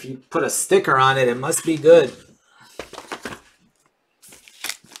 man, if you put a sticker on it, it must be good.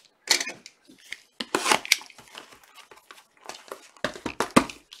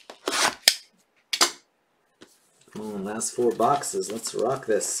 on, last 4 boxes. Let's rock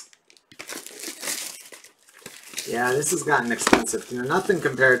this. Yeah, this has gotten expensive. You know, nothing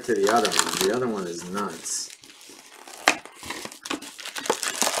compared to the other one. The other one is nuts.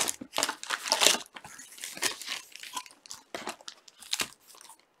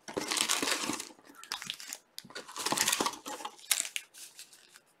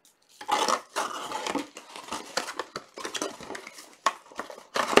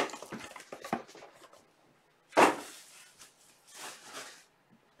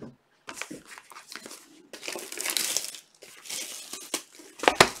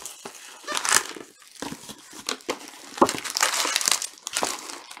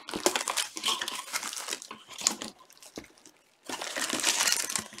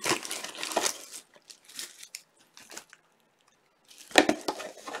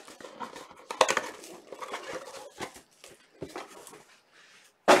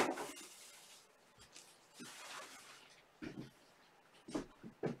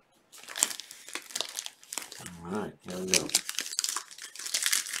 Alright, here we go.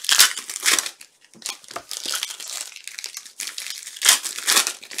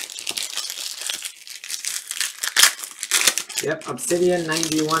 Yep, Obsidian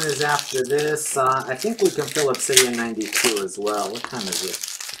 91 is after this. I think we can fill Obsidian 92 as well. What time is it?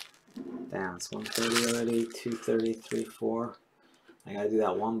 Damn, it's 1:30 already, 2:30, 3, 4. I gotta do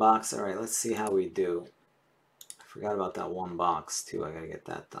that one box. Alright, let's see how we do. I forgot about that one box too. I gotta get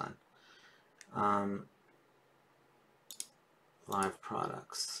that done. Live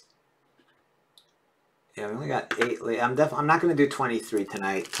products. Yeah, we only got 8 late. I'm not going to do 23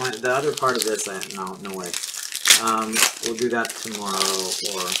 tonight. The other part of this, no way. We'll do that tomorrow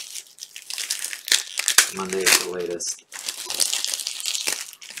or Monday at the latest.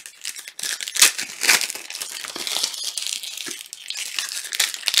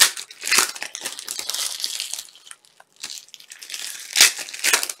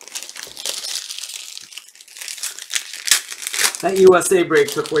 That USA break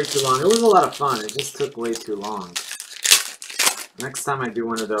took way too long. It was a lot of fun. It just took way too long. Next time I do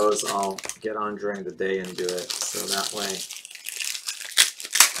one of those, I'll get on during the day and do it. So that way it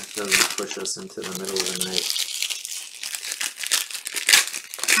doesn't push us into the middle of the night.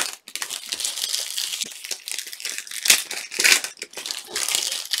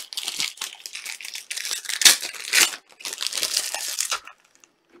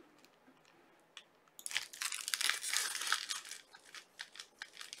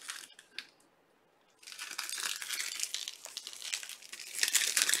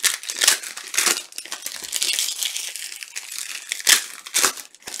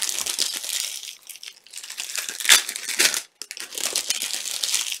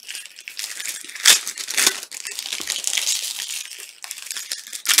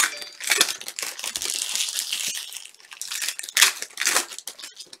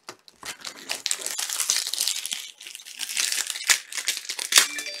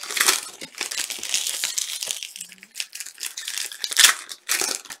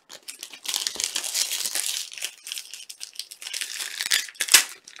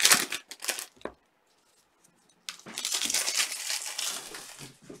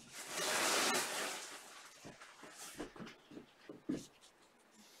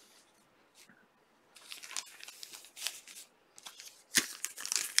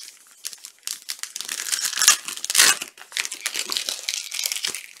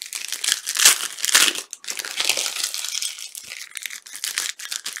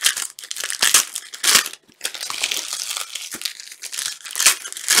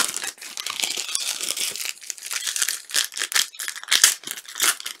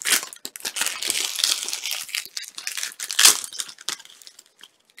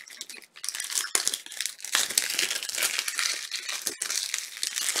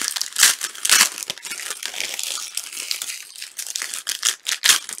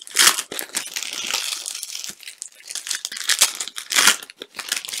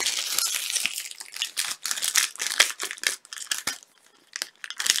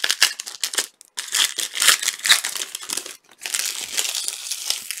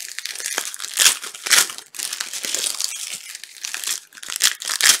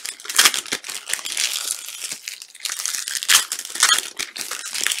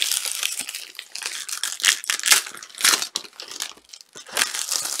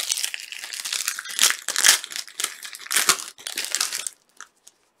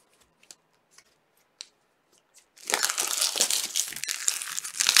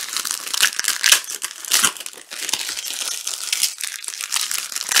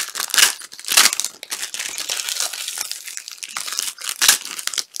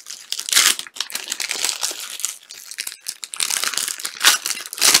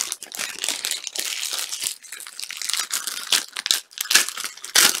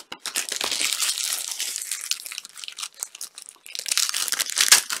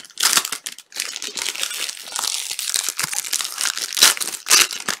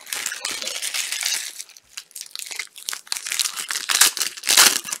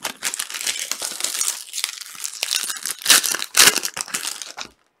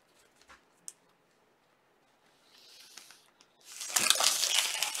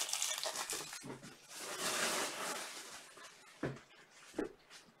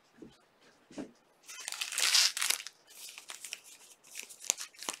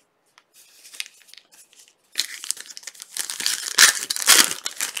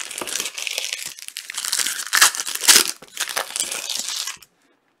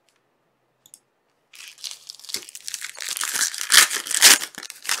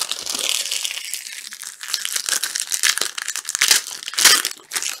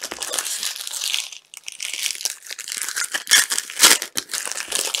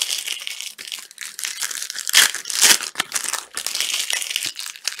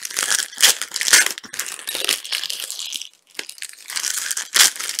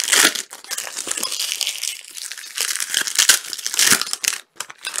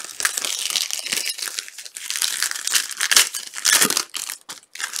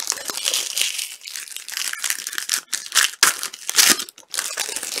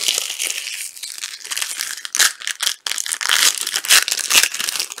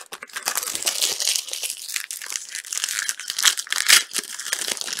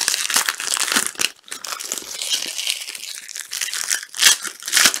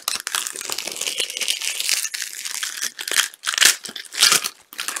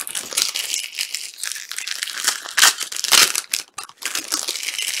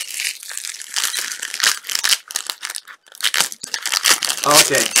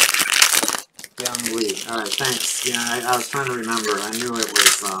 Okay. Young Lee. All right, thanks. Yeah, I was trying to remember. I knew it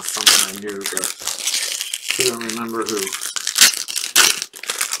was someone I knew, but couldn't remember who.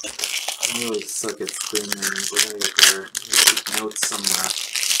 I really suck at screen names. We're gonna get better. Keep notes somewhere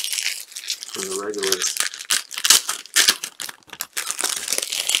for the regulars.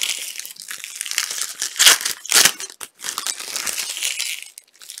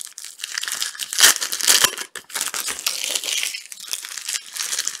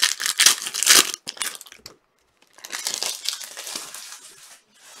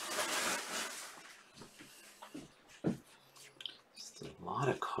 Just a lot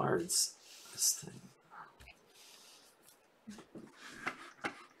of cards. This thing.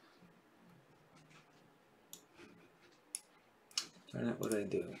 Darn it, what did I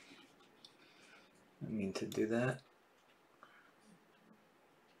do? I mean to do that.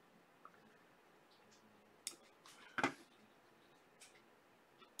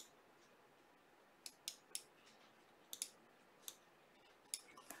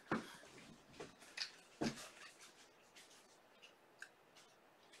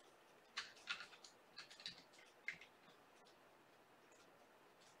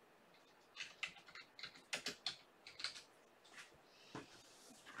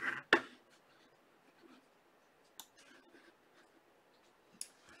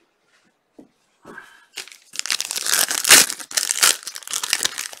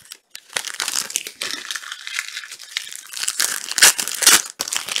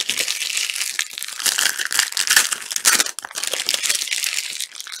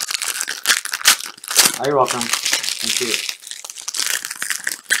 Oh, you're welcome. Thank you.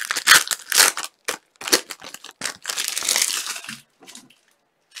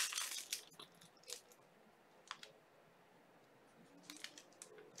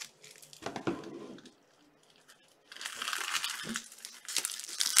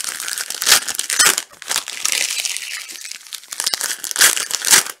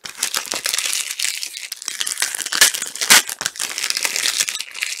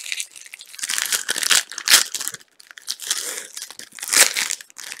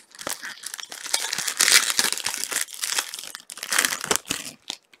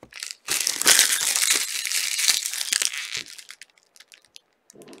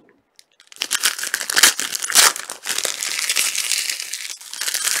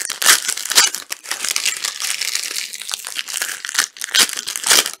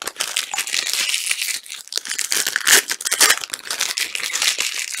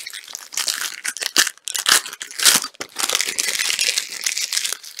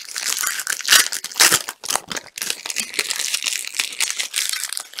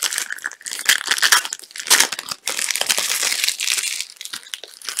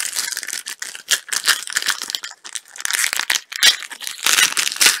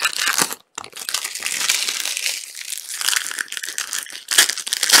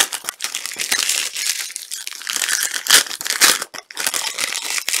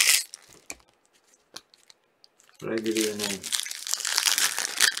 What did I give you your name?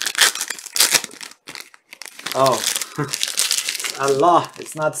 Oh, Allah.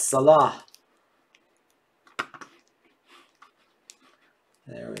 It's not Salah.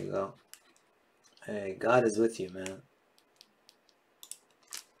 There we go. Hey, God is with you, man.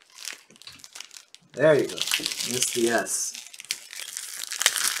 There you go. Missed the S.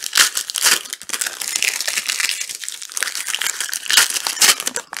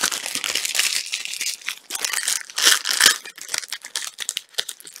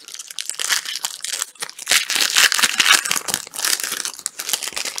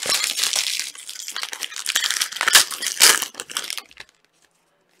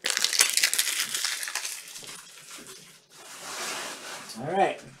 All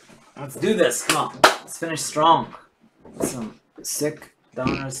right, let's do this. Come on, let's finish strong. Some sick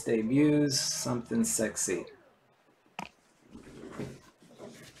Donruss debuts, something sexy.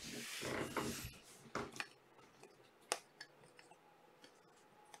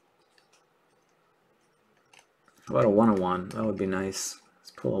 How about a 101? That would be nice.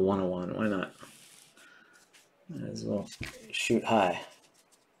 Let's pull a 101. Why not? Might as well shoot high.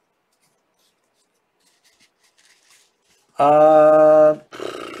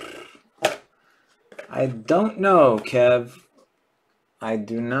 I don't know, Kev. I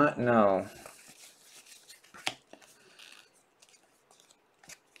do not know.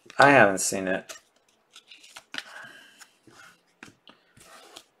 I haven't seen it.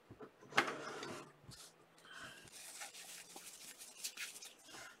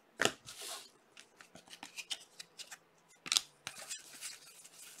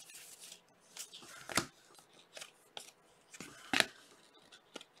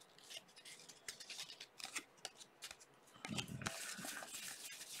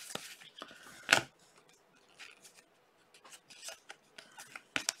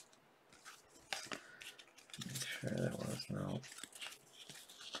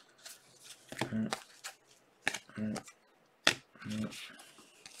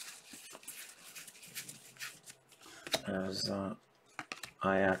 There's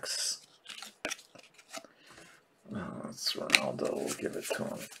Ajax. Oh, it's Ronaldo. We'll give it to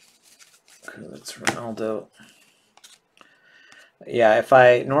him. Because it's Ronaldo. Yeah, if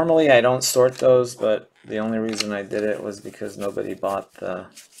normally I don't sort those, but the only reason I did it was because nobody bought the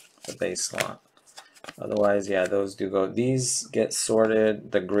base lot. Otherwise, yeah, those do go. These get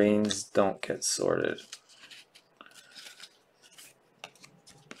sorted. The greens don't get sorted.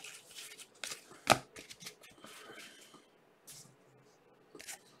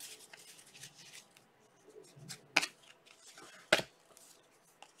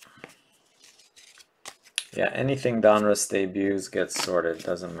 Yeah, anything Donruss debuts gets sorted,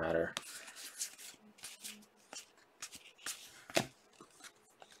 doesn't matter.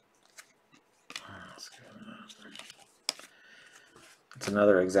 It's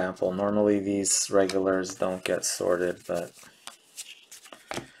another example. Normally these regulars don't get sorted, but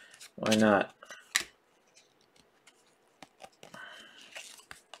why not?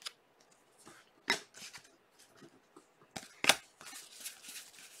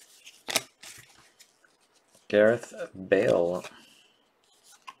 Gareth Bale.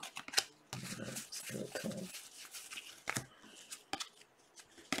 Let's give it to him.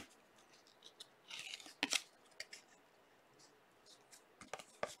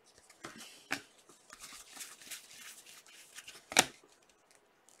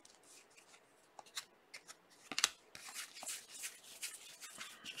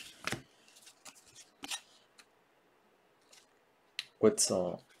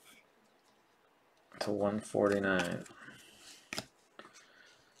 Witzel to 149.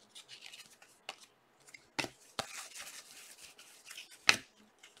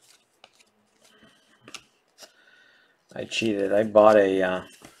 I cheated. I bought a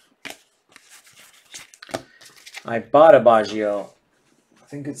Baggio. I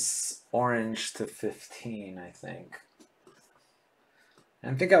think it's orange to 15, I think. I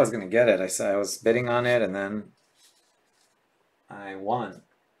didn't think I was gonna get it. I was bidding on it and then I won.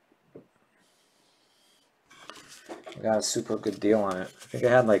 I got a super good deal on it. I think I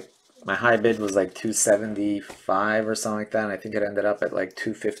had like, my high bid was like 275 or something like that, and I think it ended up at like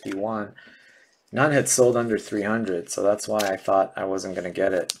 251. None had sold under 300, so that's why I thought I wasn't going to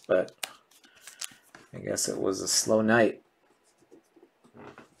get it, but I guess it was a slow night.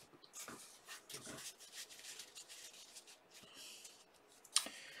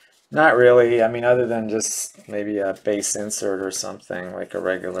 Not really. I mean, other than just maybe a base insert or something, like a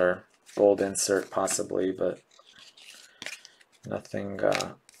regular gold insert possibly, but nothing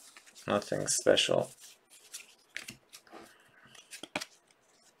nothing special.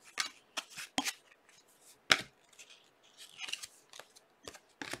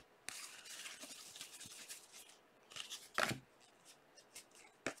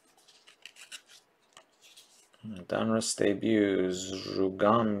 Donruss debuts,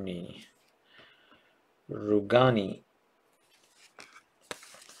 Rugani.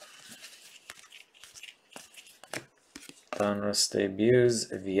 Donruss debuts,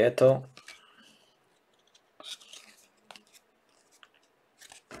 Vieto.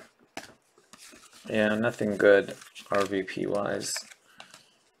 Yeah, nothing good RVP wise.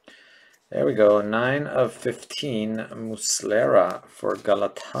 There we go, 9 of 15, Muslera for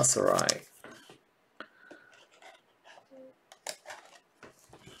Galatasaray.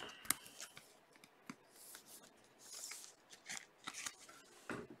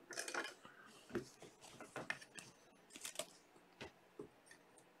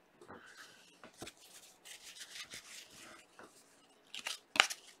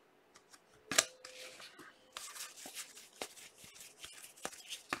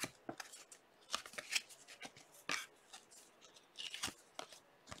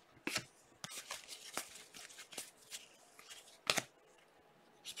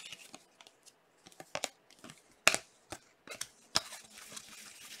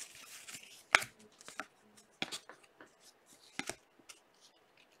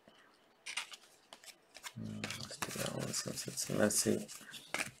 Let's do that one since it's messy.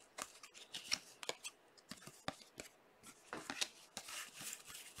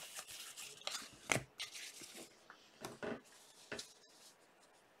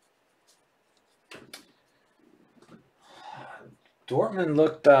 Dortmund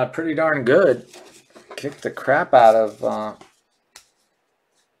looked pretty darn good. Kicked the crap out of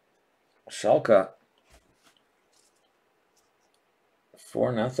Schalke.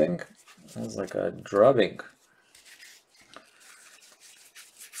 4-0. That was like a drubbing.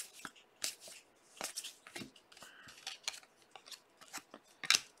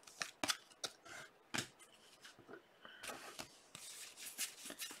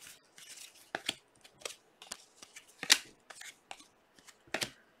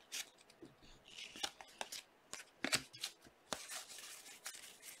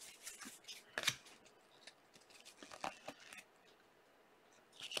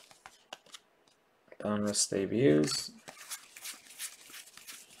 Donruss debuts.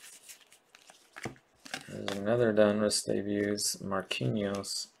 There's another Donruss debuts,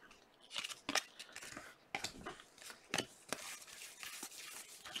 Marquinhos.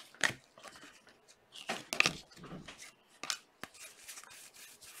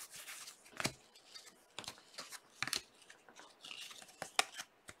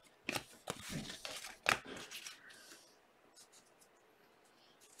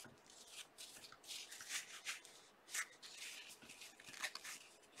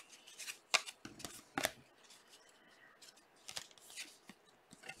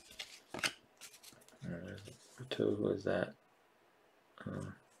 Who is that?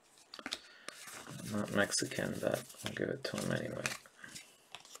 Not Mexican, but I'll give it to him anyway.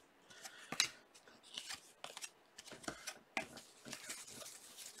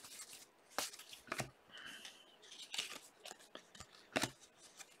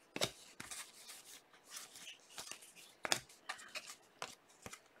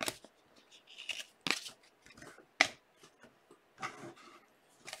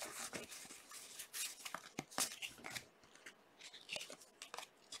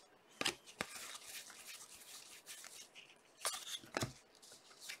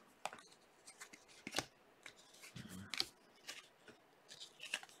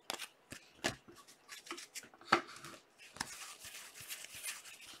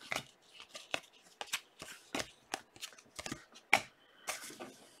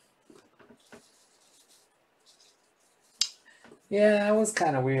 Yeah, that was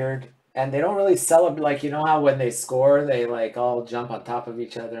kind of weird. And they don't really celebrate, like, you know how when they score, they like all jump on top of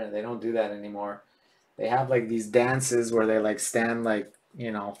each other, and they don't do that anymore. They have like these dances where they like stand like,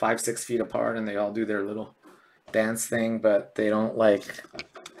 you know, 5-6 feet apart, and they all do their little dance thing, but they don't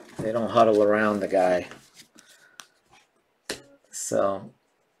huddle around the guy. So,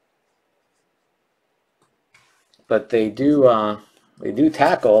 but they do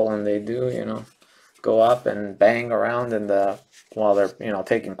tackle, and they do, you know, go up and bang around in the, while they're, you know,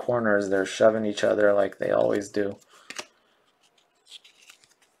 taking corners, they're shoving each other like they always do.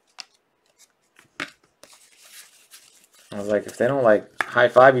 I was like, if they don't like high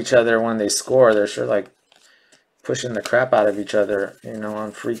five each other when they score, they're sure like pushing the crap out of each other, you know,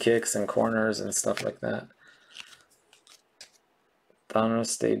 on free kicks and corners and stuff like that.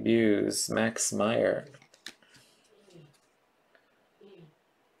 Donruss debuts, Max Meyer.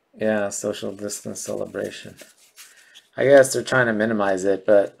 Yeah, social distance celebration. I guess they're trying to minimize it,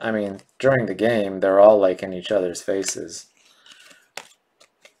 but I mean, during the game, they're all like in each other's faces.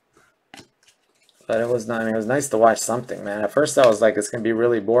 But it was not, I mean, it was nice to watch something, man. At first I was like, it's going to be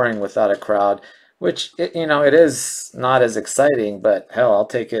really boring without a crowd, which, you know, it is not as exciting, but hell, I'll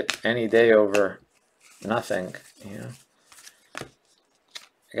take it any day over nothing, you know.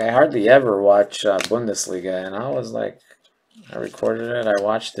 Like, I hardly ever watch Bundesliga, and I was like, I recorded it, I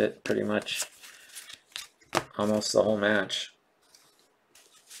watched it pretty much almost the whole match.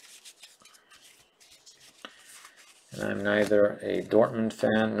 And I'm neither a Dortmund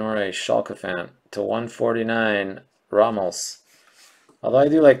fan nor a Schalke fan. To 149, Ramos. Although I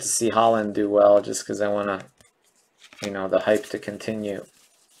do like to see Holland do well, just because I want to, you know, the hype to continue.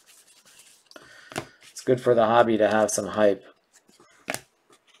 It's good for the hobby to have some hype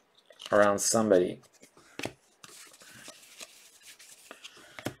around somebody.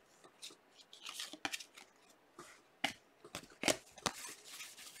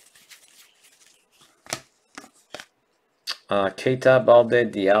 Keita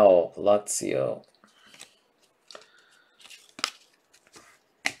Balde Diao, Lazio.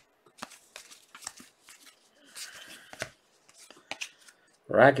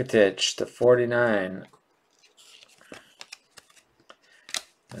 Rakitic to 49.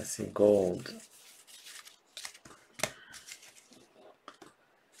 Let's see, gold.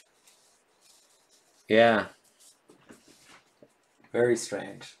 Yeah. Very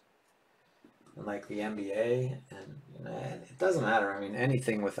strange. Like the NBA, and you know, it doesn't matter. I mean,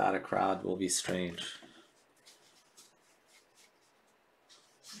 anything without a crowd will be strange.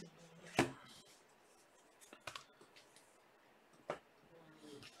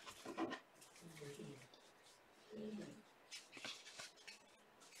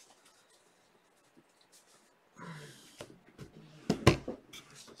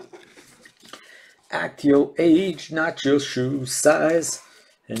 Act your age, not your shoe size,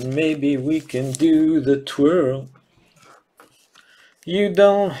 and maybe we can do the twirl. You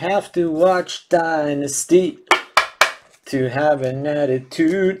don't have to watch Dynasty to have an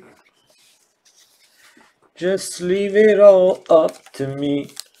attitude. Just leave it all up to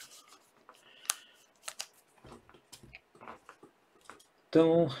me.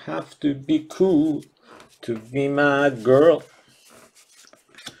 Don't have to be cool to be my girl.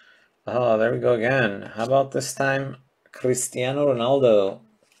 Oh, there we go again. How about this time, Cristiano Ronaldo?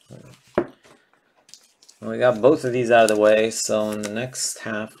 We got both of these out of the way, so in the next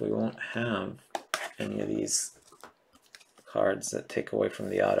half we won't have any of these cards that take away from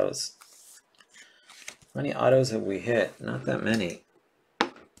the autos. How many autos have we hit? Not that many.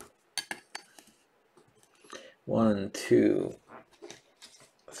 1, 2,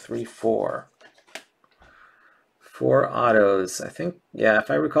 3, 4. 4 autos. I think, yeah,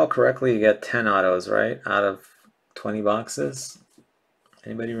 if I recall correctly, you get 10 autos, right? Out of 20 boxes.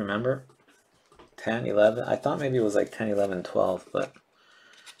 Anybody remember? 10, 11? I thought maybe it was like 10, 11, 12, but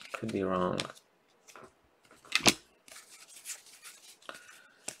could be wrong.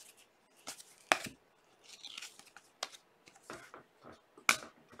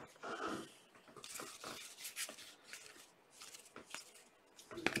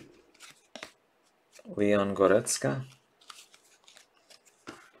 Leon Goretzka.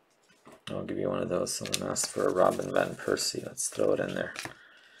 I'll give you one of those. Someone asked for a Robin Van Persie. Let's throw it in there.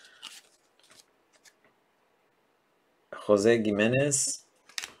 Jose Gimenez.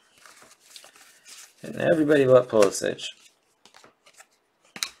 And everybody but Pulisic.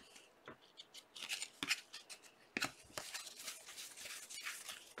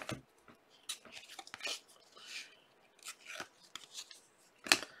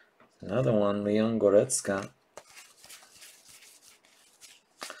 Another one, Leon Goretzka.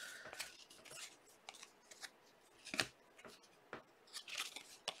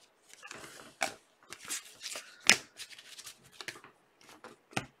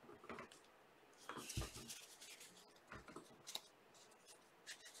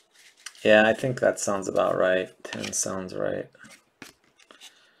 Yeah, I think that sounds about right. 10 sounds right.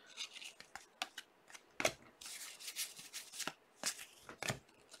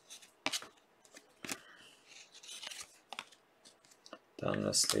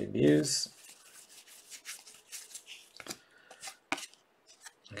 Donruss debuts.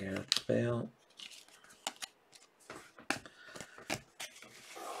 Gareth Bale.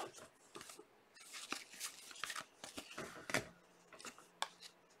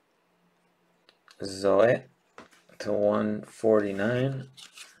 Zoe to 149.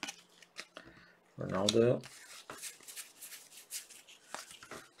 Ronaldo.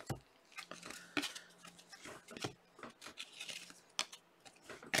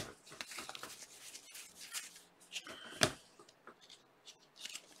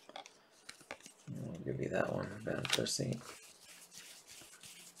 I'll give you that one, Van Persie.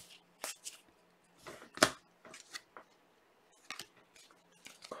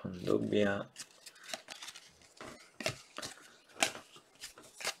 Kondogbia.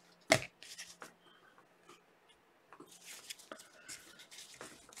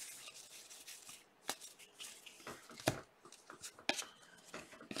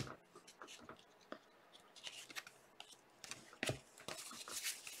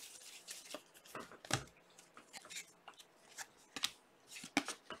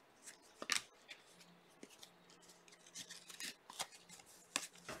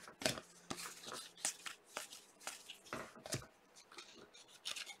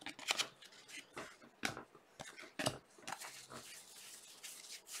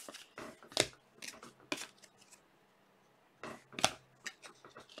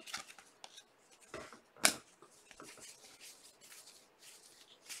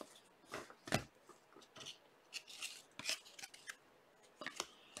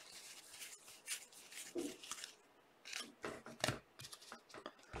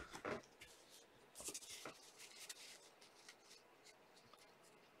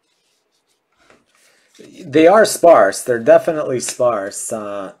 They are sparse. They're definitely sparse,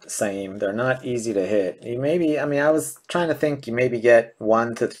 Saeem. They're not easy to hit. You maybe, I mean, I was trying to think you maybe get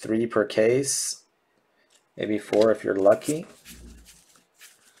 1 to 3 per case. Maybe 4 if you're lucky.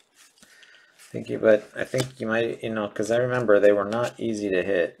 But I think you might, because I remember they were not easy to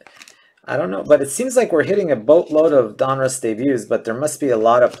hit. I don't know, but it seems like we're hitting a boatload of Donruss debuts, but there must be a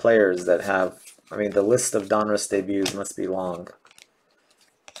lot of players that have, I mean, the list of Donruss debuts must be long.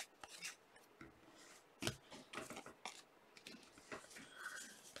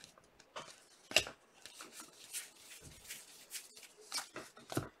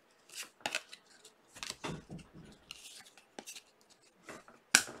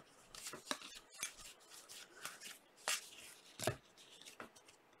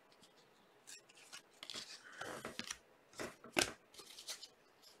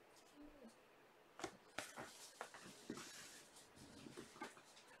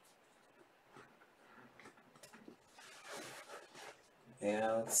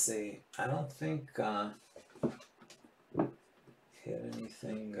 Yeah, let's see. I don't think hit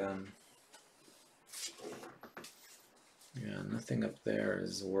anything. Yeah, nothing up there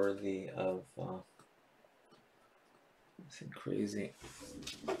is worthy of anything crazy.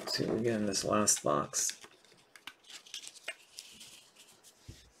 Let's see what we get in this last box.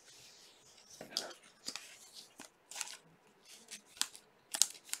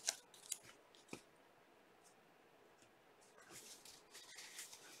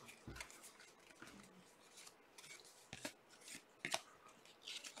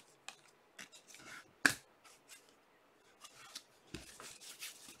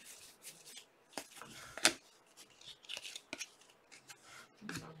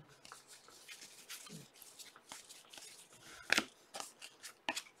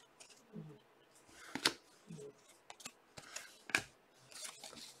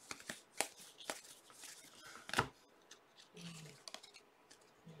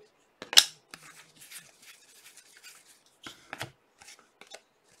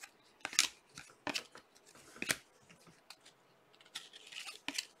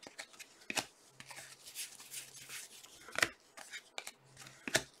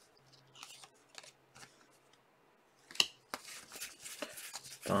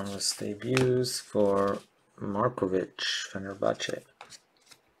 Donruss debuts for Markovic, Fenerbahce.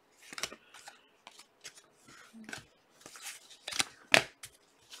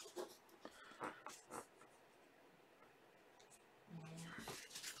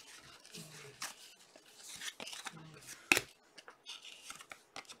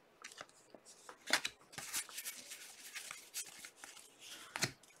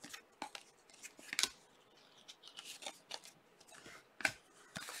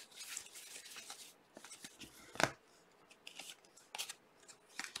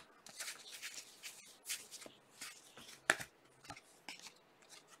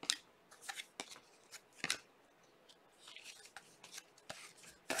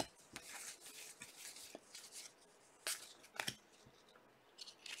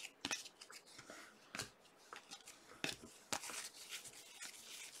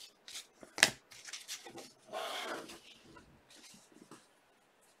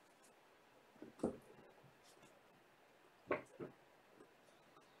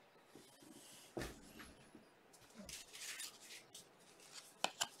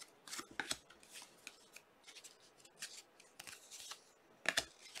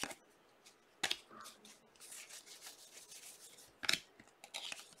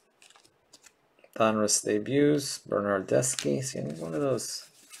 Donruss debuts, Bernardeschi. See, any one of those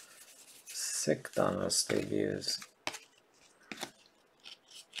sick Donruss debuts.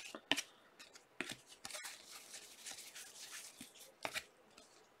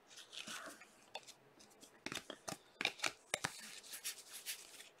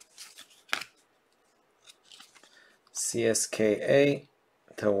 CSKA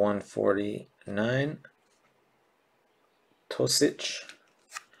to 149. Tosic.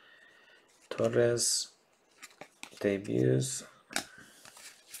 Torres debuts.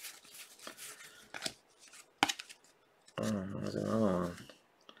 Oh, there's another one.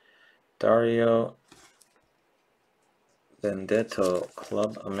 Dario Benedetto,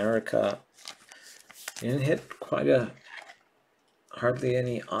 Club America. You didn't hit hardly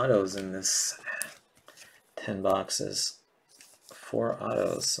any autos in this 10 boxes. 4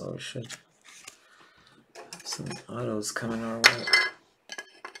 autos, so we should have some autos coming our way.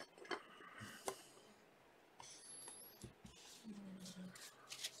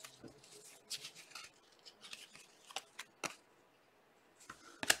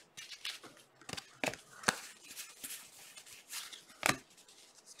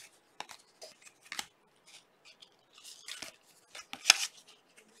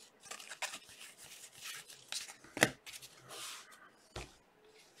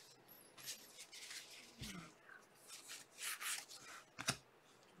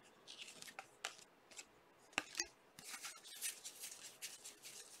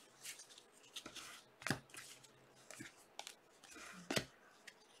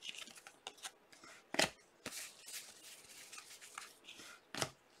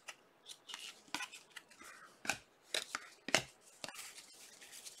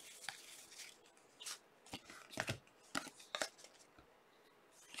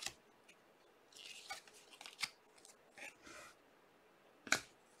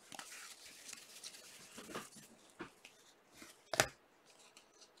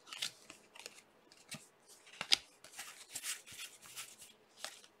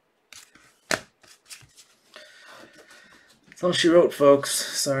 That's all she wrote, folks.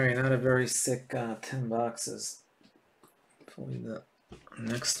 Sorry, not a very sick 10 boxes. Hopefully the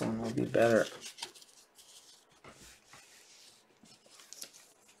Next one will be better.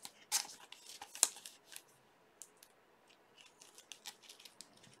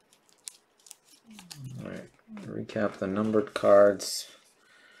 Alright, recap the numbered cards.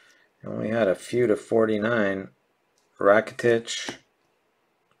 We only had a few to 49. Rakitic,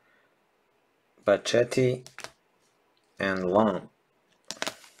 Bacchetti, and Long.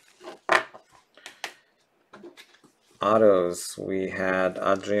 Autos, we had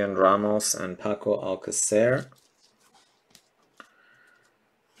Adrian Ramos and Paco Alcacer.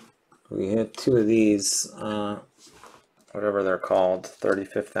 We hit two of these, whatever they're called,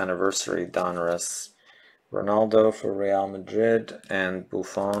 35th anniversary Donruss. Ronaldo for Real Madrid and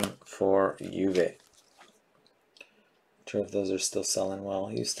Buffon for Juve. Not sure if those are still selling well.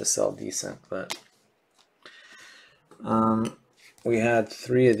 He used to sell decent, but we had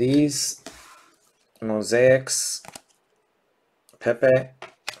three of these mosaics. Pepe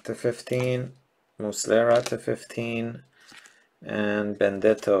to 15, Muslera to 15, and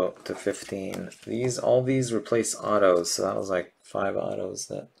Benedetto to 15. All these replace autos, so that was like 5 autos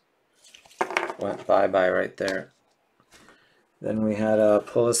that went bye-bye right there. Then we had a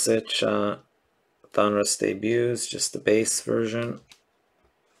Pulisic Donruss debuts, just the base version.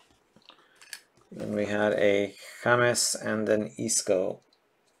 Then we had a James and an Isco.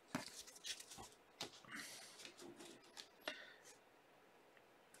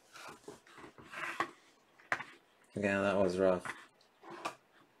 Yeah, that was rough.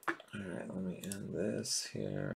 Alright, let me end this here.